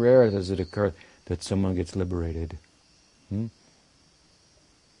does it occur that someone gets liberated.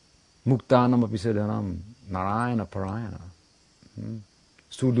 Muktanam api siddhanam narayana parayana.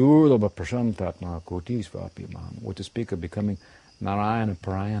 Sudurlabha prashantatma kotisvapi mahamune. What to speak of becoming narayana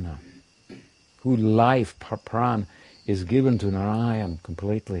parayana, whose life, pran, is given to Narayan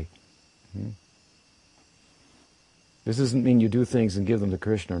completely. This doesn't mean you do things and give them to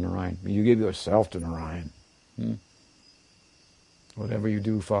Krishna or Narayan. You give yourself to Narayan. Whatever you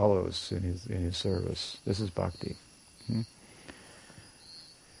do follows in his service. This is bhakti.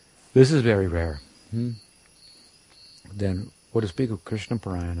 This is very rare. Then, what to speak of Krishna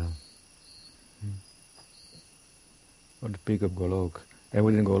Parayana? What to speak of Golok? And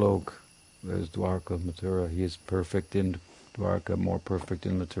within Golok, There's Dwarka, Mathura. He is perfect in Dwarka, more perfect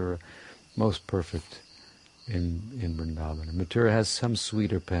in Mathura, most perfect in Vrindavan. And Mathura has some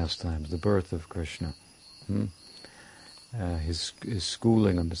sweeter pastimes, the birth of Krishna, his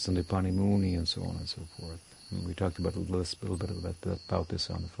schooling on the Sandipani Muni, and so on and so forth. And we talked about a little bit about this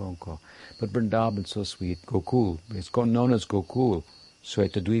on the phone call. But Vrindavan is so sweet. Gokul, it's known as Gokul.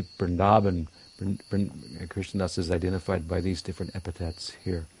 Swaitadweep, Vrindavan. Krishnadas is identified by these different epithets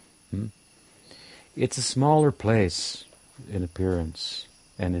here. It's a smaller place in appearance,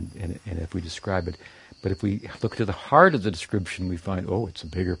 and if we describe it. But if we look to the heart of the description, we find, it's a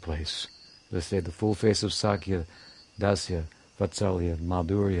bigger place. Let's say the full face of Sakya, Dasya, Vatsalya,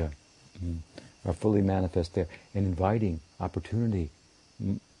 Madhurya are fully manifest there, and inviting opportunity.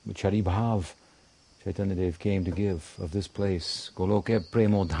 Charibhav, Chaitanya Dev came to give of this place. Goloke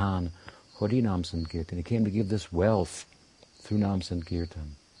Premodhan, Harinam Sankirtan. He came to give this wealth through Nam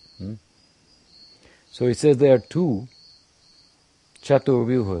Sankirtan. So he says there are two Chatur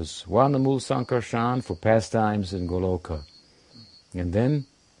Vyuhas, one Amul Sankarshan for pastimes in Goloka, and then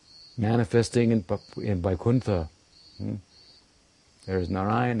manifesting in Vaikuntha. There's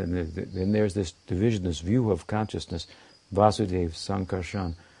Narayan, and then there's this division, this view of consciousness, Vasudev,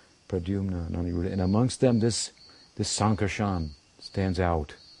 Sankarshan, Pradyumna, and Aniruddha. And amongst them, this Sankarshan stands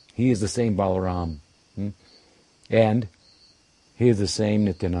out. He is the same Balaram. And he is the same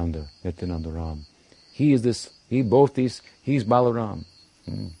Nityananda Ram. He's Balaram.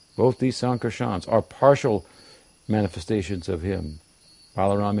 Both these Sankarshans are partial manifestations of him.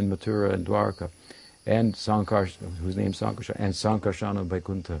 Balaram in Mathura and Dwarka, and whose name is Sankarshan, and Sankarshan of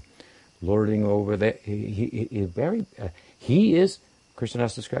Vaikuntha, lording over that. He is, Krishna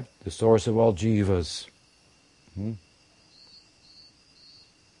has described, the source of all jivas.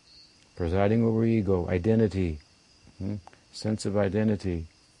 Presiding over ego, identity, sense of identity.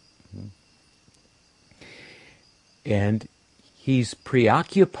 And he's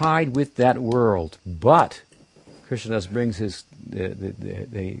preoccupied with that world, but Krishnadas brings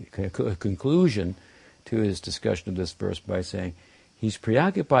the conclusion to his discussion of this verse by saying, he's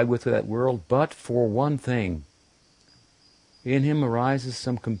preoccupied with that world, but for one thing. In him arises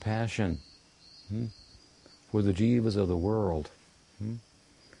some compassion for the jivas of the world,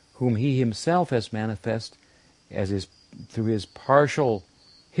 whom he himself has manifest as through his partial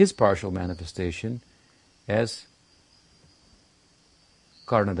manifestation as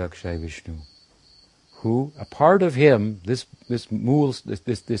Karnadakshay Vishnu, who, a part of him, this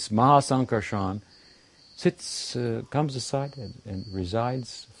Mahasankarshan, comes aside and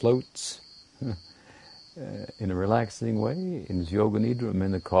resides, floats in a relaxing way in his yoga nidra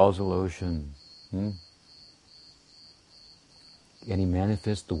in the causal ocean. And he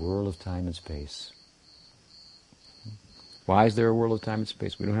manifests the world of time and space. Why is there a world of time and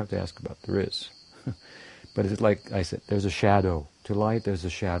space? We don't have to ask about it. There is. But it's like I said, there's a shadow. To light, there's a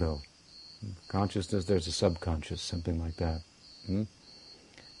shadow. Consciousness, there's a subconscious, something like that.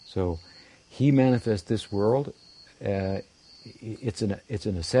 So he manifests this world. It's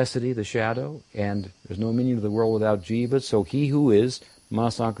a necessity, the shadow, and there's no meaning to the world without jivas. So he who is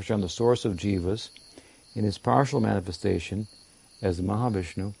Mahasankarshan, the source of jivas, in his partial manifestation as the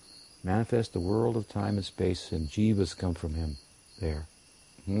Mahavishnu, manifests the world of time and space, and jivas come from him there.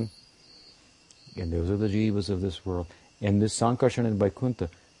 And those are the jivas of this world. And this Sankarshan and Vaikuntha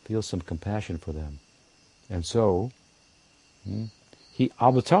feels some compassion for them. And so, he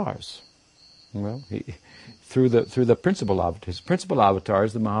avatars. Well, through the principal avatar. His principal avatar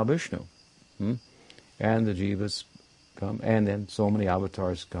is the Mahavishnu. And the jivas come, and then so many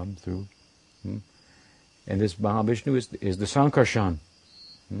avatars come through. And this Mahavishnu is the Sankarshan.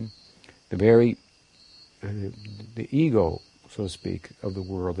 The very, the ego, so to speak, of the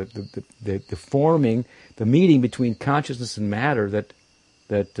world, the forming, the meeting between consciousness and matter that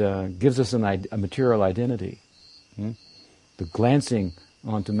gives us a material identity. The glancing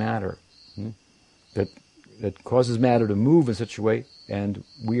onto matter, that causes matter to move in such a way, and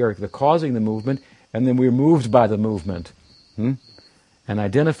we are causing the movement, and then we're moved by the movement, and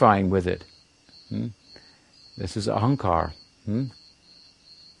identifying with it. This is ahankar.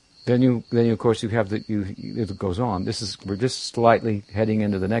 Then of course you have it goes on. We're just slightly heading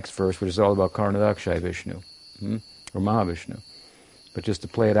into the next verse, which is all about Karnadakshay Vishnu, or Mahavishnu. But just to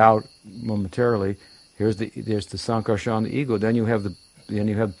play it out momentarily, there's the Sankarshan, the ego. Then you have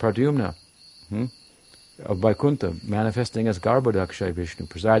Pradyumna of Vaikuntha, manifesting as Garbhodakshay Vishnu,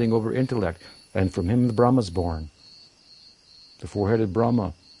 presiding over intellect, and from him the Brahma's born, the four-headed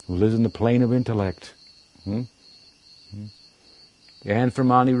Brahma who lives in the plane of intellect. And from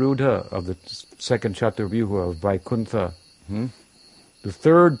Aniruddha of the second Chaturvyuha of Vaikuntha, the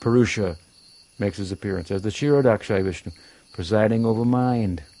third Purusha makes his appearance as the Kshirodakshaya Vishnu, presiding over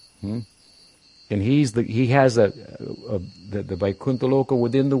mind. And he has the Vaikuntha Loka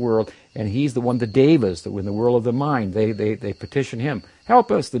within the world, and he's the one, the Devas, that in the world of the mind, they petition him,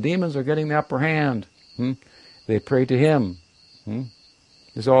 help us, the demons are getting the upper hand. They pray to him.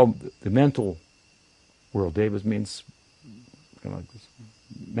 It's all the mental world. Devas means kind of like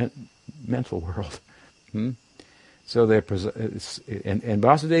this mental world. So they're and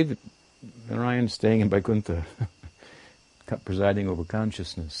Vasudeva Narayan staying in Vaikuntha, presiding over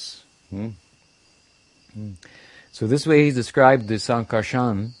consciousness. So this way he's described the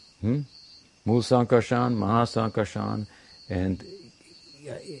Sankarshan, Mul Sankarshan, Maha Sankarshan, and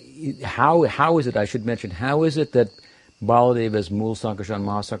how is it, I should mention, how is it that Baladeva as Mul Sankarshan,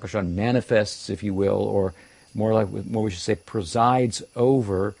 Maha Sankarshan manifests, if you will, or more we should say presides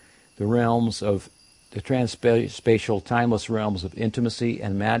over the realms of the transspatial, timeless realms of intimacy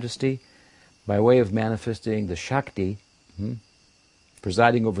and majesty by way of manifesting the Shakti,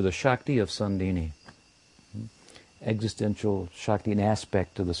 presiding over the Shakti of Sandhini, existential Shakti, an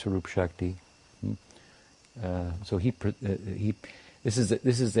aspect of the Sarup Shakti. So this is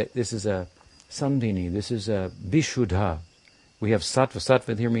a Sandhini, this is a Vishuddha. We have Sattva.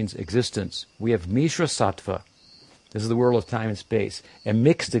 Sattva here means existence. We have Mishra Sattva. This is the world of time and space. A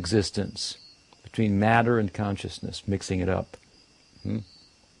mixed existence between matter and consciousness, mixing it up.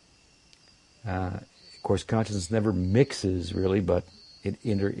 Of course, consciousness never mixes, really, but it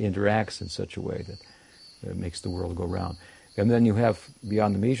interacts in such a way that it makes the world go round. And then you have,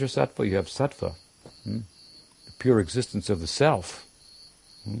 beyond the Mishra Sattva, you have Sattva, the pure existence of the self.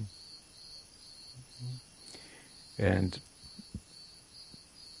 And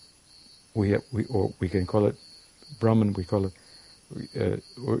we can call it Brahman, we call it,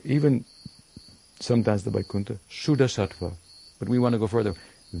 or even sometimes the Vaikuntha, Shuddha Sattva. But we want to go further.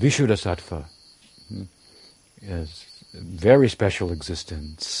 Vishuddha Sattva. Yes, very special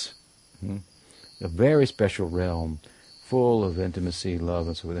existence. A very special realm, full of intimacy, love,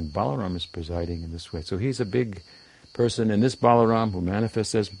 and so forth. And Balaram is presiding in this way. So he's a big person, and this Balaram who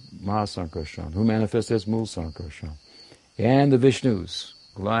manifests as Mahasankarshan, who manifests as Mul Sankarshan, and the Vishnus,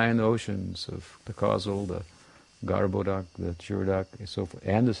 lie in the oceans of the causal, the Garbhodak, the Kshirodak, and so forth,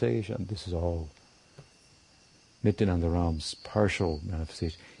 and the Seshan. This is all Nityananda Ram's partial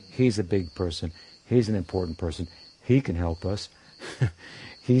manifestation. He's a big person. He's an important person. He can help us.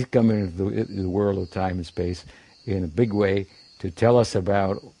 He's coming into the world of time and space in a big way to tell us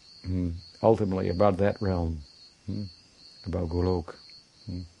about, ultimately, about that realm, about Golok.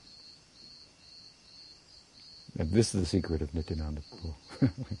 And this is the secret of Nityananda.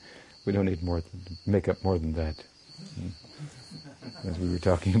 We don't need more to make up more than that, as we were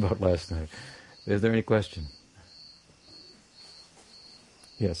talking about last night. Is there any question?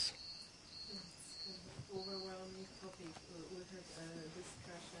 Yes. Overwhelming topic. We had a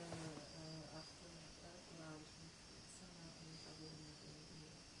discussion after lunch with Sana and Abode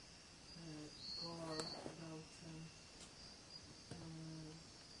and Gore about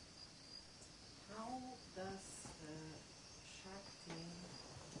how does Shakti,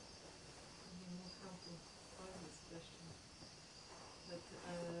 I don't know how to find this question, but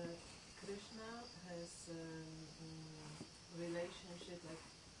Krishna has relationship, like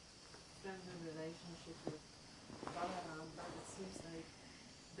friendly relationship with Balaram, but it seems like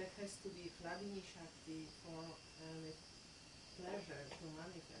there has to be Hladini Shakti for pleasure to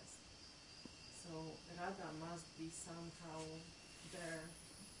manifest. So Radha must be somehow there.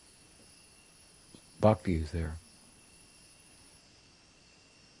 Bhakti is there.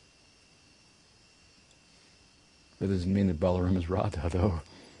 That doesn't mean that Balaram is Radha, though.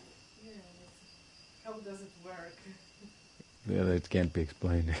 Yeah, how does it work? Yeah, that can't be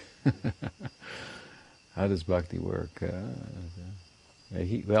explained. How does bhakti work?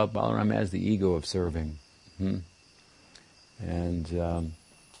 Balaram has the ego of serving. And I'm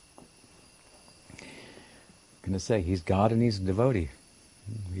going to say, he's God and he's a devotee.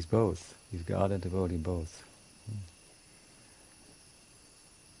 He's both. He's God and devotee both.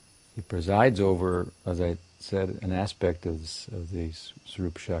 He presides over, as I said, an aspect of the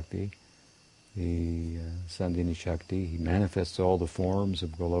Sarup Shakti, the Sandhini Shakti. He manifests all the forms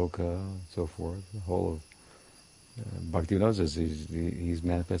of Goloka and so forth. The whole of Bhakti knows this. He's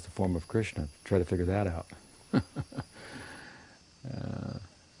manifest the form of Krishna. Try to figure that out.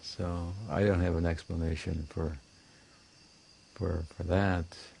 So I don't have an explanation for that.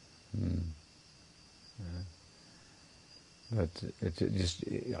 But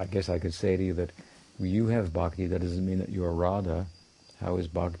I guess I could say to you that you have bhakti. That doesn't mean that you're Radha. How is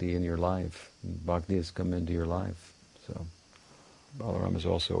bhakti in your life? Bhakti has come into your life. So Balaram is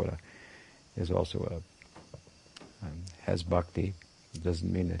also is also has bhakti. It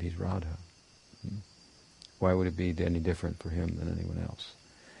doesn't mean that he's Radha. Why would it be any different for him than anyone else?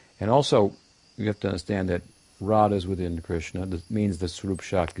 And also, you have to understand that Radha is within Krishna. That means the Swarup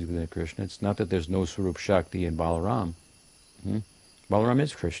Shakti is within Krishna. It's not that there's no Swarup Shakti in Balaram. Balaram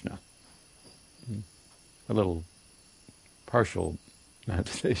is Krishna. A little partial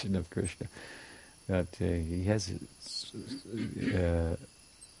manifestation of Krishna. That he has,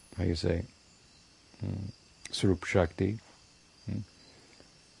 Swarup Shakti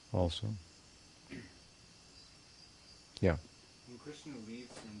also. Yeah. When Krishna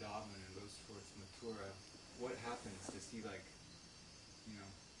leaves Vrindavan and goes towards Mathura, what happens? Does he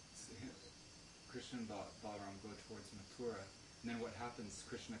Krishna and Balaram go towards Mathura, and then what happens?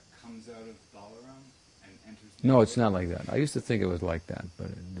 Krishna comes out of Balaram and enters Mathura? No, it's not like that. I used to think it was like that, but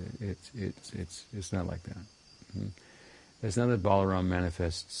it's not like that. It's not that Balaram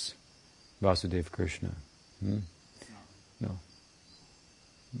manifests Vasudeva Krishna. It's not. No.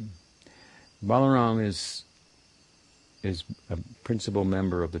 Balaram is a principal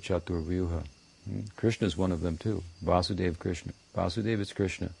member of the Chaturvyuha. Krishna is one of them too. Vasudeva Krishna. Vasudeva is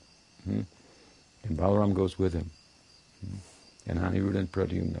Krishna. And Balaram goes with him. And Aniruddha and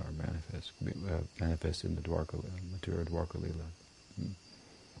Pradyumna are manifest in the Mathura Dwarka Lila.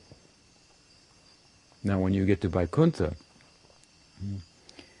 Now when you get to Vaikuntha,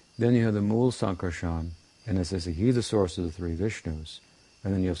 then you have the Mool Sankarshan, and as I say, he's the source of the three Vishnus,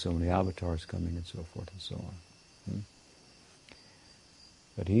 and then you have so many avatars coming and so forth and so on.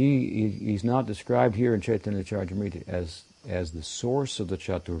 But he's not described here in Caitanya-caritamrta as the source of the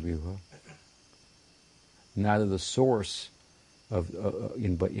Chaturvyuha, neither the source of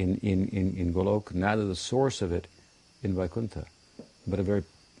in Golok, neither the source of it in Vaikuntha, but a very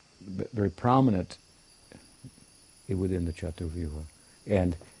prominent within the Chaturvyuha,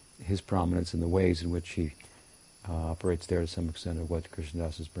 and his prominence in the ways in which he operates there to some extent of what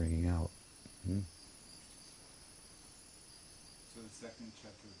Krishnadas is bringing out. So the second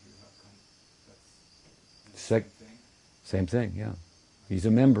Chaturvyuha that's the same thing? Same thing, yeah. He's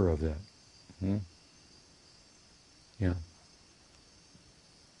a member of that. Yeah.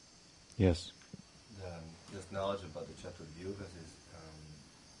 Yes. This knowledge about the Chaturvyuhas is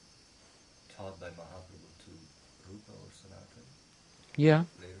taught by Mahaprabhu to Rupa or Sanatana? Yeah.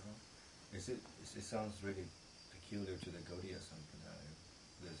 Later on? It sounds really peculiar to the Gaudiya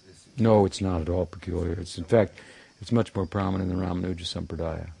Sampradaya. No, it's not at all peculiar. It's in fact, it's much more prominent in the Ramanuja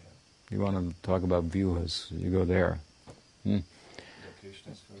Sampradaya. You want to talk about vyuhas, you go there. The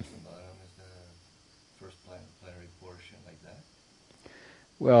Krishna's first and Balaram is the first plenary portion, like that?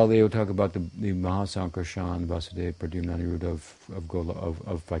 Well, they would talk about the Mahasankarshan, Vasudeva, Pradyumna, Aniruddha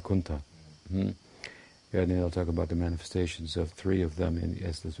of Vaikuntha. And then they'll talk about the manifestations of three of them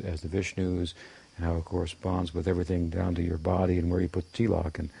as the Vishnus, and how it corresponds with everything down to your body and where you put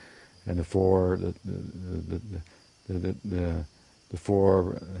tilak, and the four the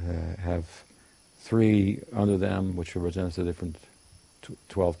four have three under them, which represents the different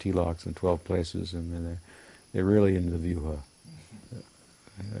 12 tilaks in 12 places, and then they're really in the vyuha.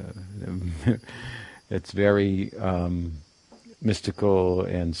 It's very mystical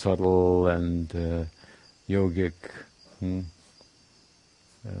and subtle and yogic,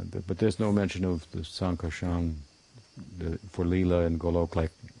 but there's no mention of the Sankarshan for Leela and Golok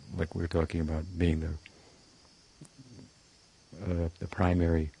like we were talking about being the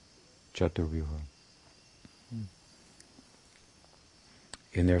primary Chaturvyuha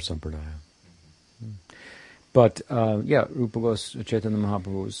in their sampradaya. But Rupa Chaitanya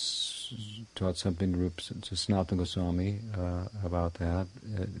Mahaprabhu taught something to Sanatana Goswami about that.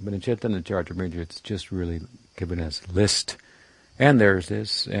 But in Caitanya-caritamrta, it's just really given as a list. And there's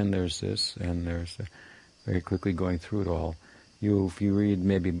this, and there's this, and there's very quickly going through it all. If you read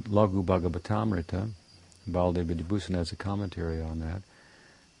maybe Laghu Bhagavatamrita, Baldev Vibhusana has a commentary on that.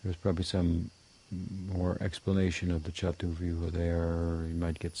 There's probably some more explanation of the Chaturvyuha there. You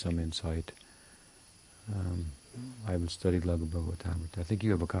might get some insight. I haven't studied Laghu Bhagavatamrita. I think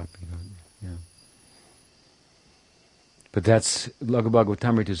you have a copy, don't you? Yeah. But Laghu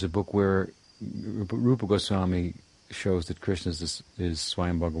Bhagavatamrita is a book where Rupa Goswami shows that Krishna is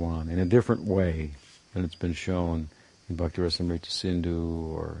Swayam Bhagavan in a different way than it's been shown in Bhakti Rasamrita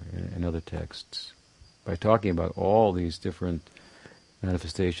Sindhu or in other texts, by talking about all these different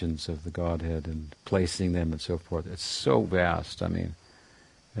manifestations of the Godhead and placing them and so forth. It's so vast, and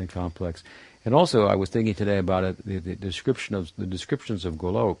complex. And also, I was thinking today about it, the descriptions of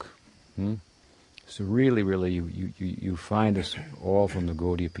Golok. So really, you find us all from the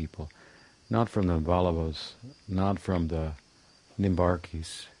Gaudiya people, not from the Vallavas, not from the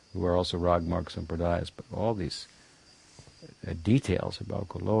Nimbarkis, who are also Rag Marg Sampradayas, but all these details about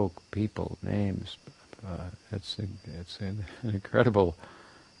Golok, people, names, it's an incredible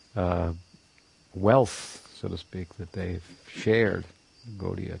wealth, so to speak, that they've shared, the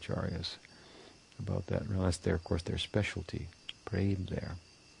Gaudiya Acharyas, about that. And that's of course, their specialty, prem there.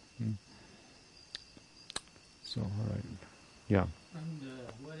 So, all right. Yeah. And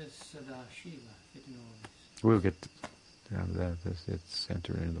what is Sadashiva fitting all this? We'll get down to that. It's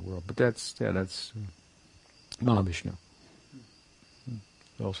centered in the world. But that's Mahavishnu.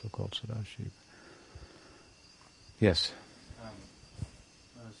 Also called Sadashiva. Yes? I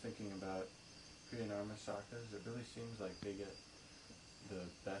was thinking about Priyanarma Sakhas. It really seems like they get the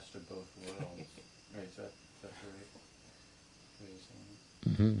best of both worlds. Right, is that the right way of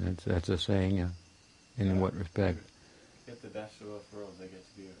saying it? That's a saying, yeah. In what respect? Get the best of both worlds. They get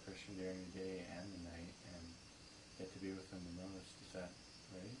to be with Krishna during the day and the night, and get to be with him the most. Is that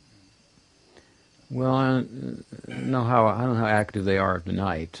right? Well, I don't know how active they are at the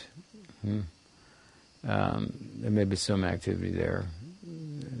night. There may be some activity there,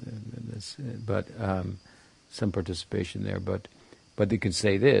 but some participation there. But you can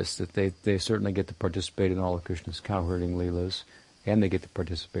say this, that they certainly get to participate in all of Krishna's cowherding leelas, and they get to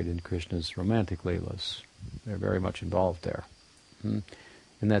participate in Krishna's romantic leelas. They're very much involved there. In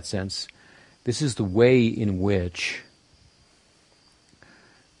that sense, this is the way in which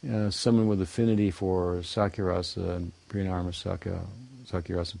someone with affinity for Sakyarasa and Priyanarma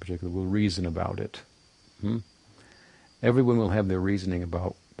Sakyarasa in particular will reason about it. Everyone will have their reasoning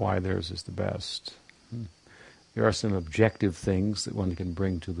about why theirs is the best. There are some objective things that one can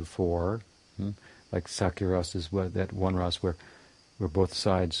bring to the fore, like Sakyarasa is that one ras where both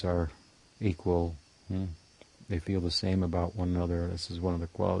sides are equal. They feel the same about one another. This is one of the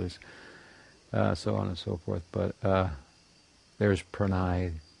qualities, so on and so forth. But there's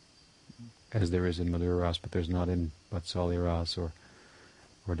pranay, as there is in Madhura Ras, but there's not in Vatsalya Ras or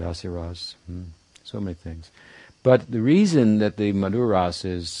Dasya Ras. So many things. But the reason that the Madhura Ras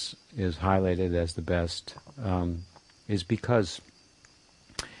is highlighted as the best is because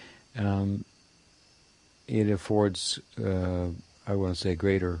it affords, I want to say,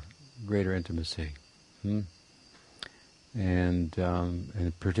 greater intimacy. And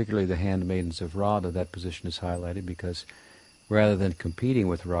particularly the handmaidens of Radha, that position is highlighted because rather than competing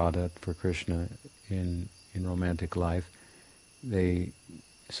with Radha for Krishna in romantic life, they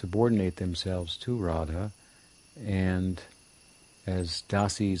subordinate themselves to Radha, and as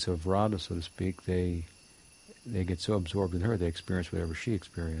dasis of Radha, so to speak, they get so absorbed in her, they experience whatever she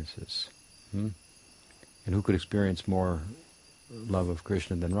experiences. And who could experience more love of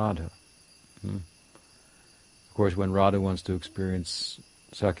Krishna than Radha? Of course, when Radha wants to experience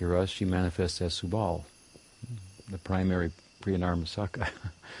Sakyaras, she manifests as Subal, the primary Priyanarma Sakha.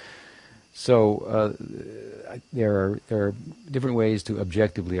 So there are different ways to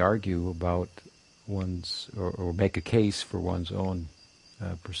objectively argue about one's, or make a case for one's own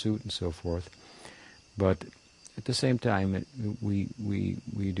pursuit and so forth. But at the same time, we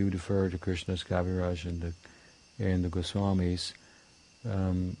do defer to Krishna's Kaviraj and the Goswamis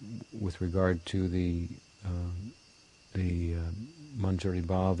with regard to the Manjari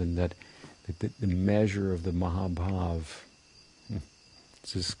Bhav, and that the measure of the Mahabhav,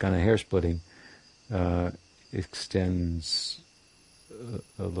 this is kind of hair-splitting, extends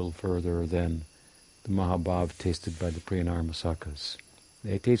a little further than the Mahabhav tasted by the Priyanarma Sakhas.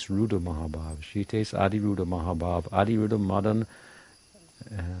 They taste Ruda Mahabhav. She tastes Adi-ruda Mahabhav. Adi-ruda Madan,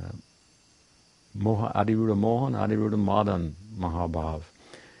 Adi-ruda Mohan, Adi-ruda Madan Mahabhav.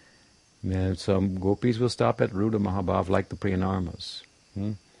 And some gopis will stop at Ruda Mahabhav like the Priyanarmas.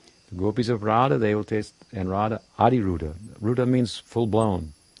 The gopis of Radha, they will taste, and Radha, Adi-ruda. Ruda means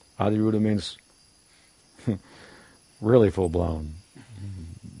full-blown. Adi-ruda means really full-blown.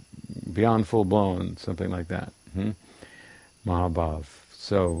 Beyond full-blown, something like that. Mahabhav.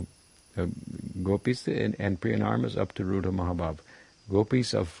 So, gopis and Priyanarmas up to Ruda Mahabhav.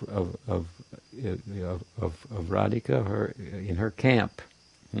 Gopis of Radhika, in her camp,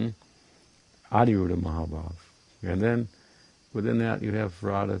 Adi-ruda Mahabhav. And then within that you have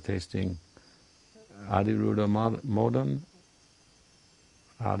Radha tasting Adi-ruda Modan,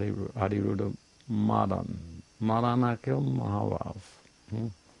 Adi-ruda Madan, Madanakil Mahabhav.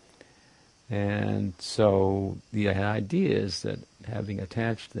 And so the idea is that having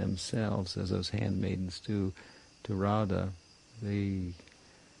attached themselves as those handmaidens to Radha, they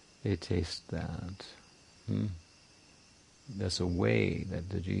taste that. That's a way that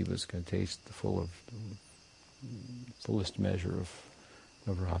the jivas can taste the fullest measure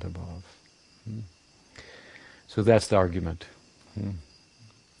of Radha Bhav. So that's the argument.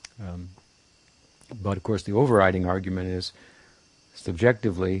 But of course the overriding argument is,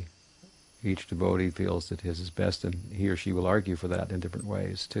 subjectively, each devotee feels that his is best, and he or she will argue for that in different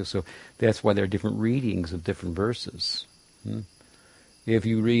ways too. So that's why there are different readings of different verses. If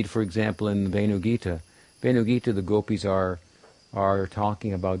you read, for example, in the Venu Gita, the gopis are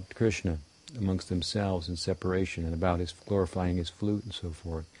talking about Krishna amongst themselves in separation and about his glorifying his flute and so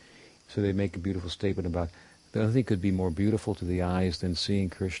forth. So they make a beautiful statement about, nothing could be more beautiful to the eyes than seeing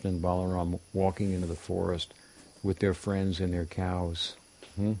Krishna and Balaram walking into the forest with their friends and their cows.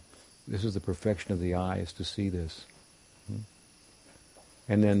 This is the perfection of the eyes, to see this.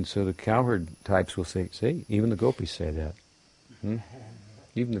 And then, so the cowherd types will say, see, even the gopis say that.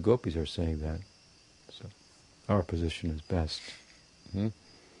 Even the gopis are saying that. So, our position is best.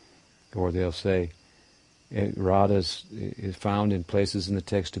 Or they'll say, Radha is found in places in the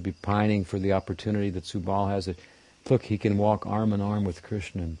text to be pining for the opportunity that Subal has. That, look, he can walk arm in arm with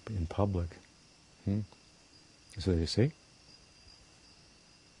Krishna in public. So you see?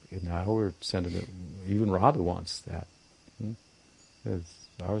 Now we're sending it, even Radha wants that.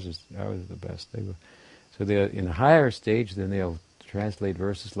 Ours is the best. So they, in a higher stage, then they'll translate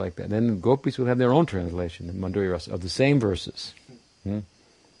verses like that. Then the gopis will have their own translation in Madhurya Rasa of the same verses, and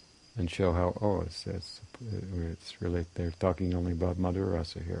show how it's really, they're talking only about Madhurya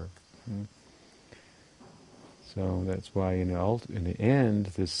Rasa here. So that's why in the end,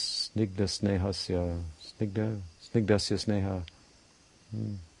 this snigdasya sneha,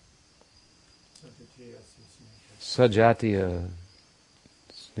 sajatiya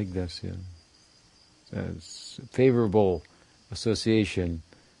snigdasya, favorable association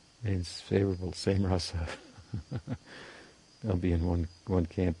means favorable, same rasa. They'll be in one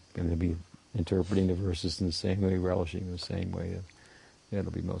camp, and they'll be interpreting the verses in the same way, relishing in the same way.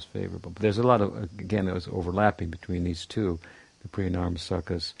 That'll be most favorable. But there's a lot of, again, there's overlapping between these two, the Priyanarma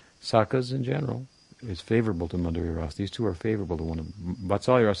Sakhas. Sakhas in general is favorable to Madhurya Rasa. These two are favorable to one another.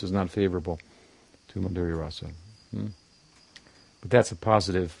 Vatsalya Rasa is not favorable to Madhurya Rasa. But that's a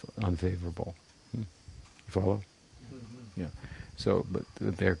positive, unfavorable. You follow? Yeah. So, but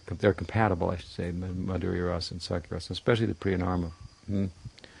they're compatible, I should say, Madhurya Rasa and Sakhya Rasa, especially the Priyanarma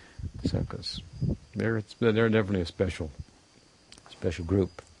Sakhas. They're definitely a special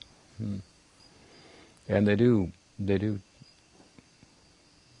group, and they do have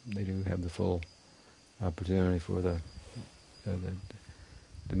the full opportunity for the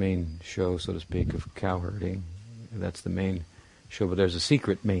main show, so to speak, of cow herding. That's the main show, but there's a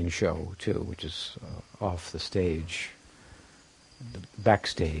secret main show too, which is off the stage, the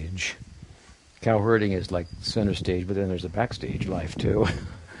backstage. Cow herding is like center stage, but then there's a backstage life too.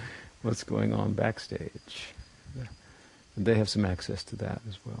 What's going on backstage? And they have some access to that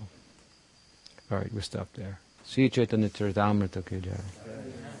as well. All right, we'll stop there. Sri Caitanya-caritamrta ki jai.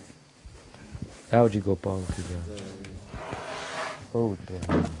 Auji Gopal ki jai. Oh,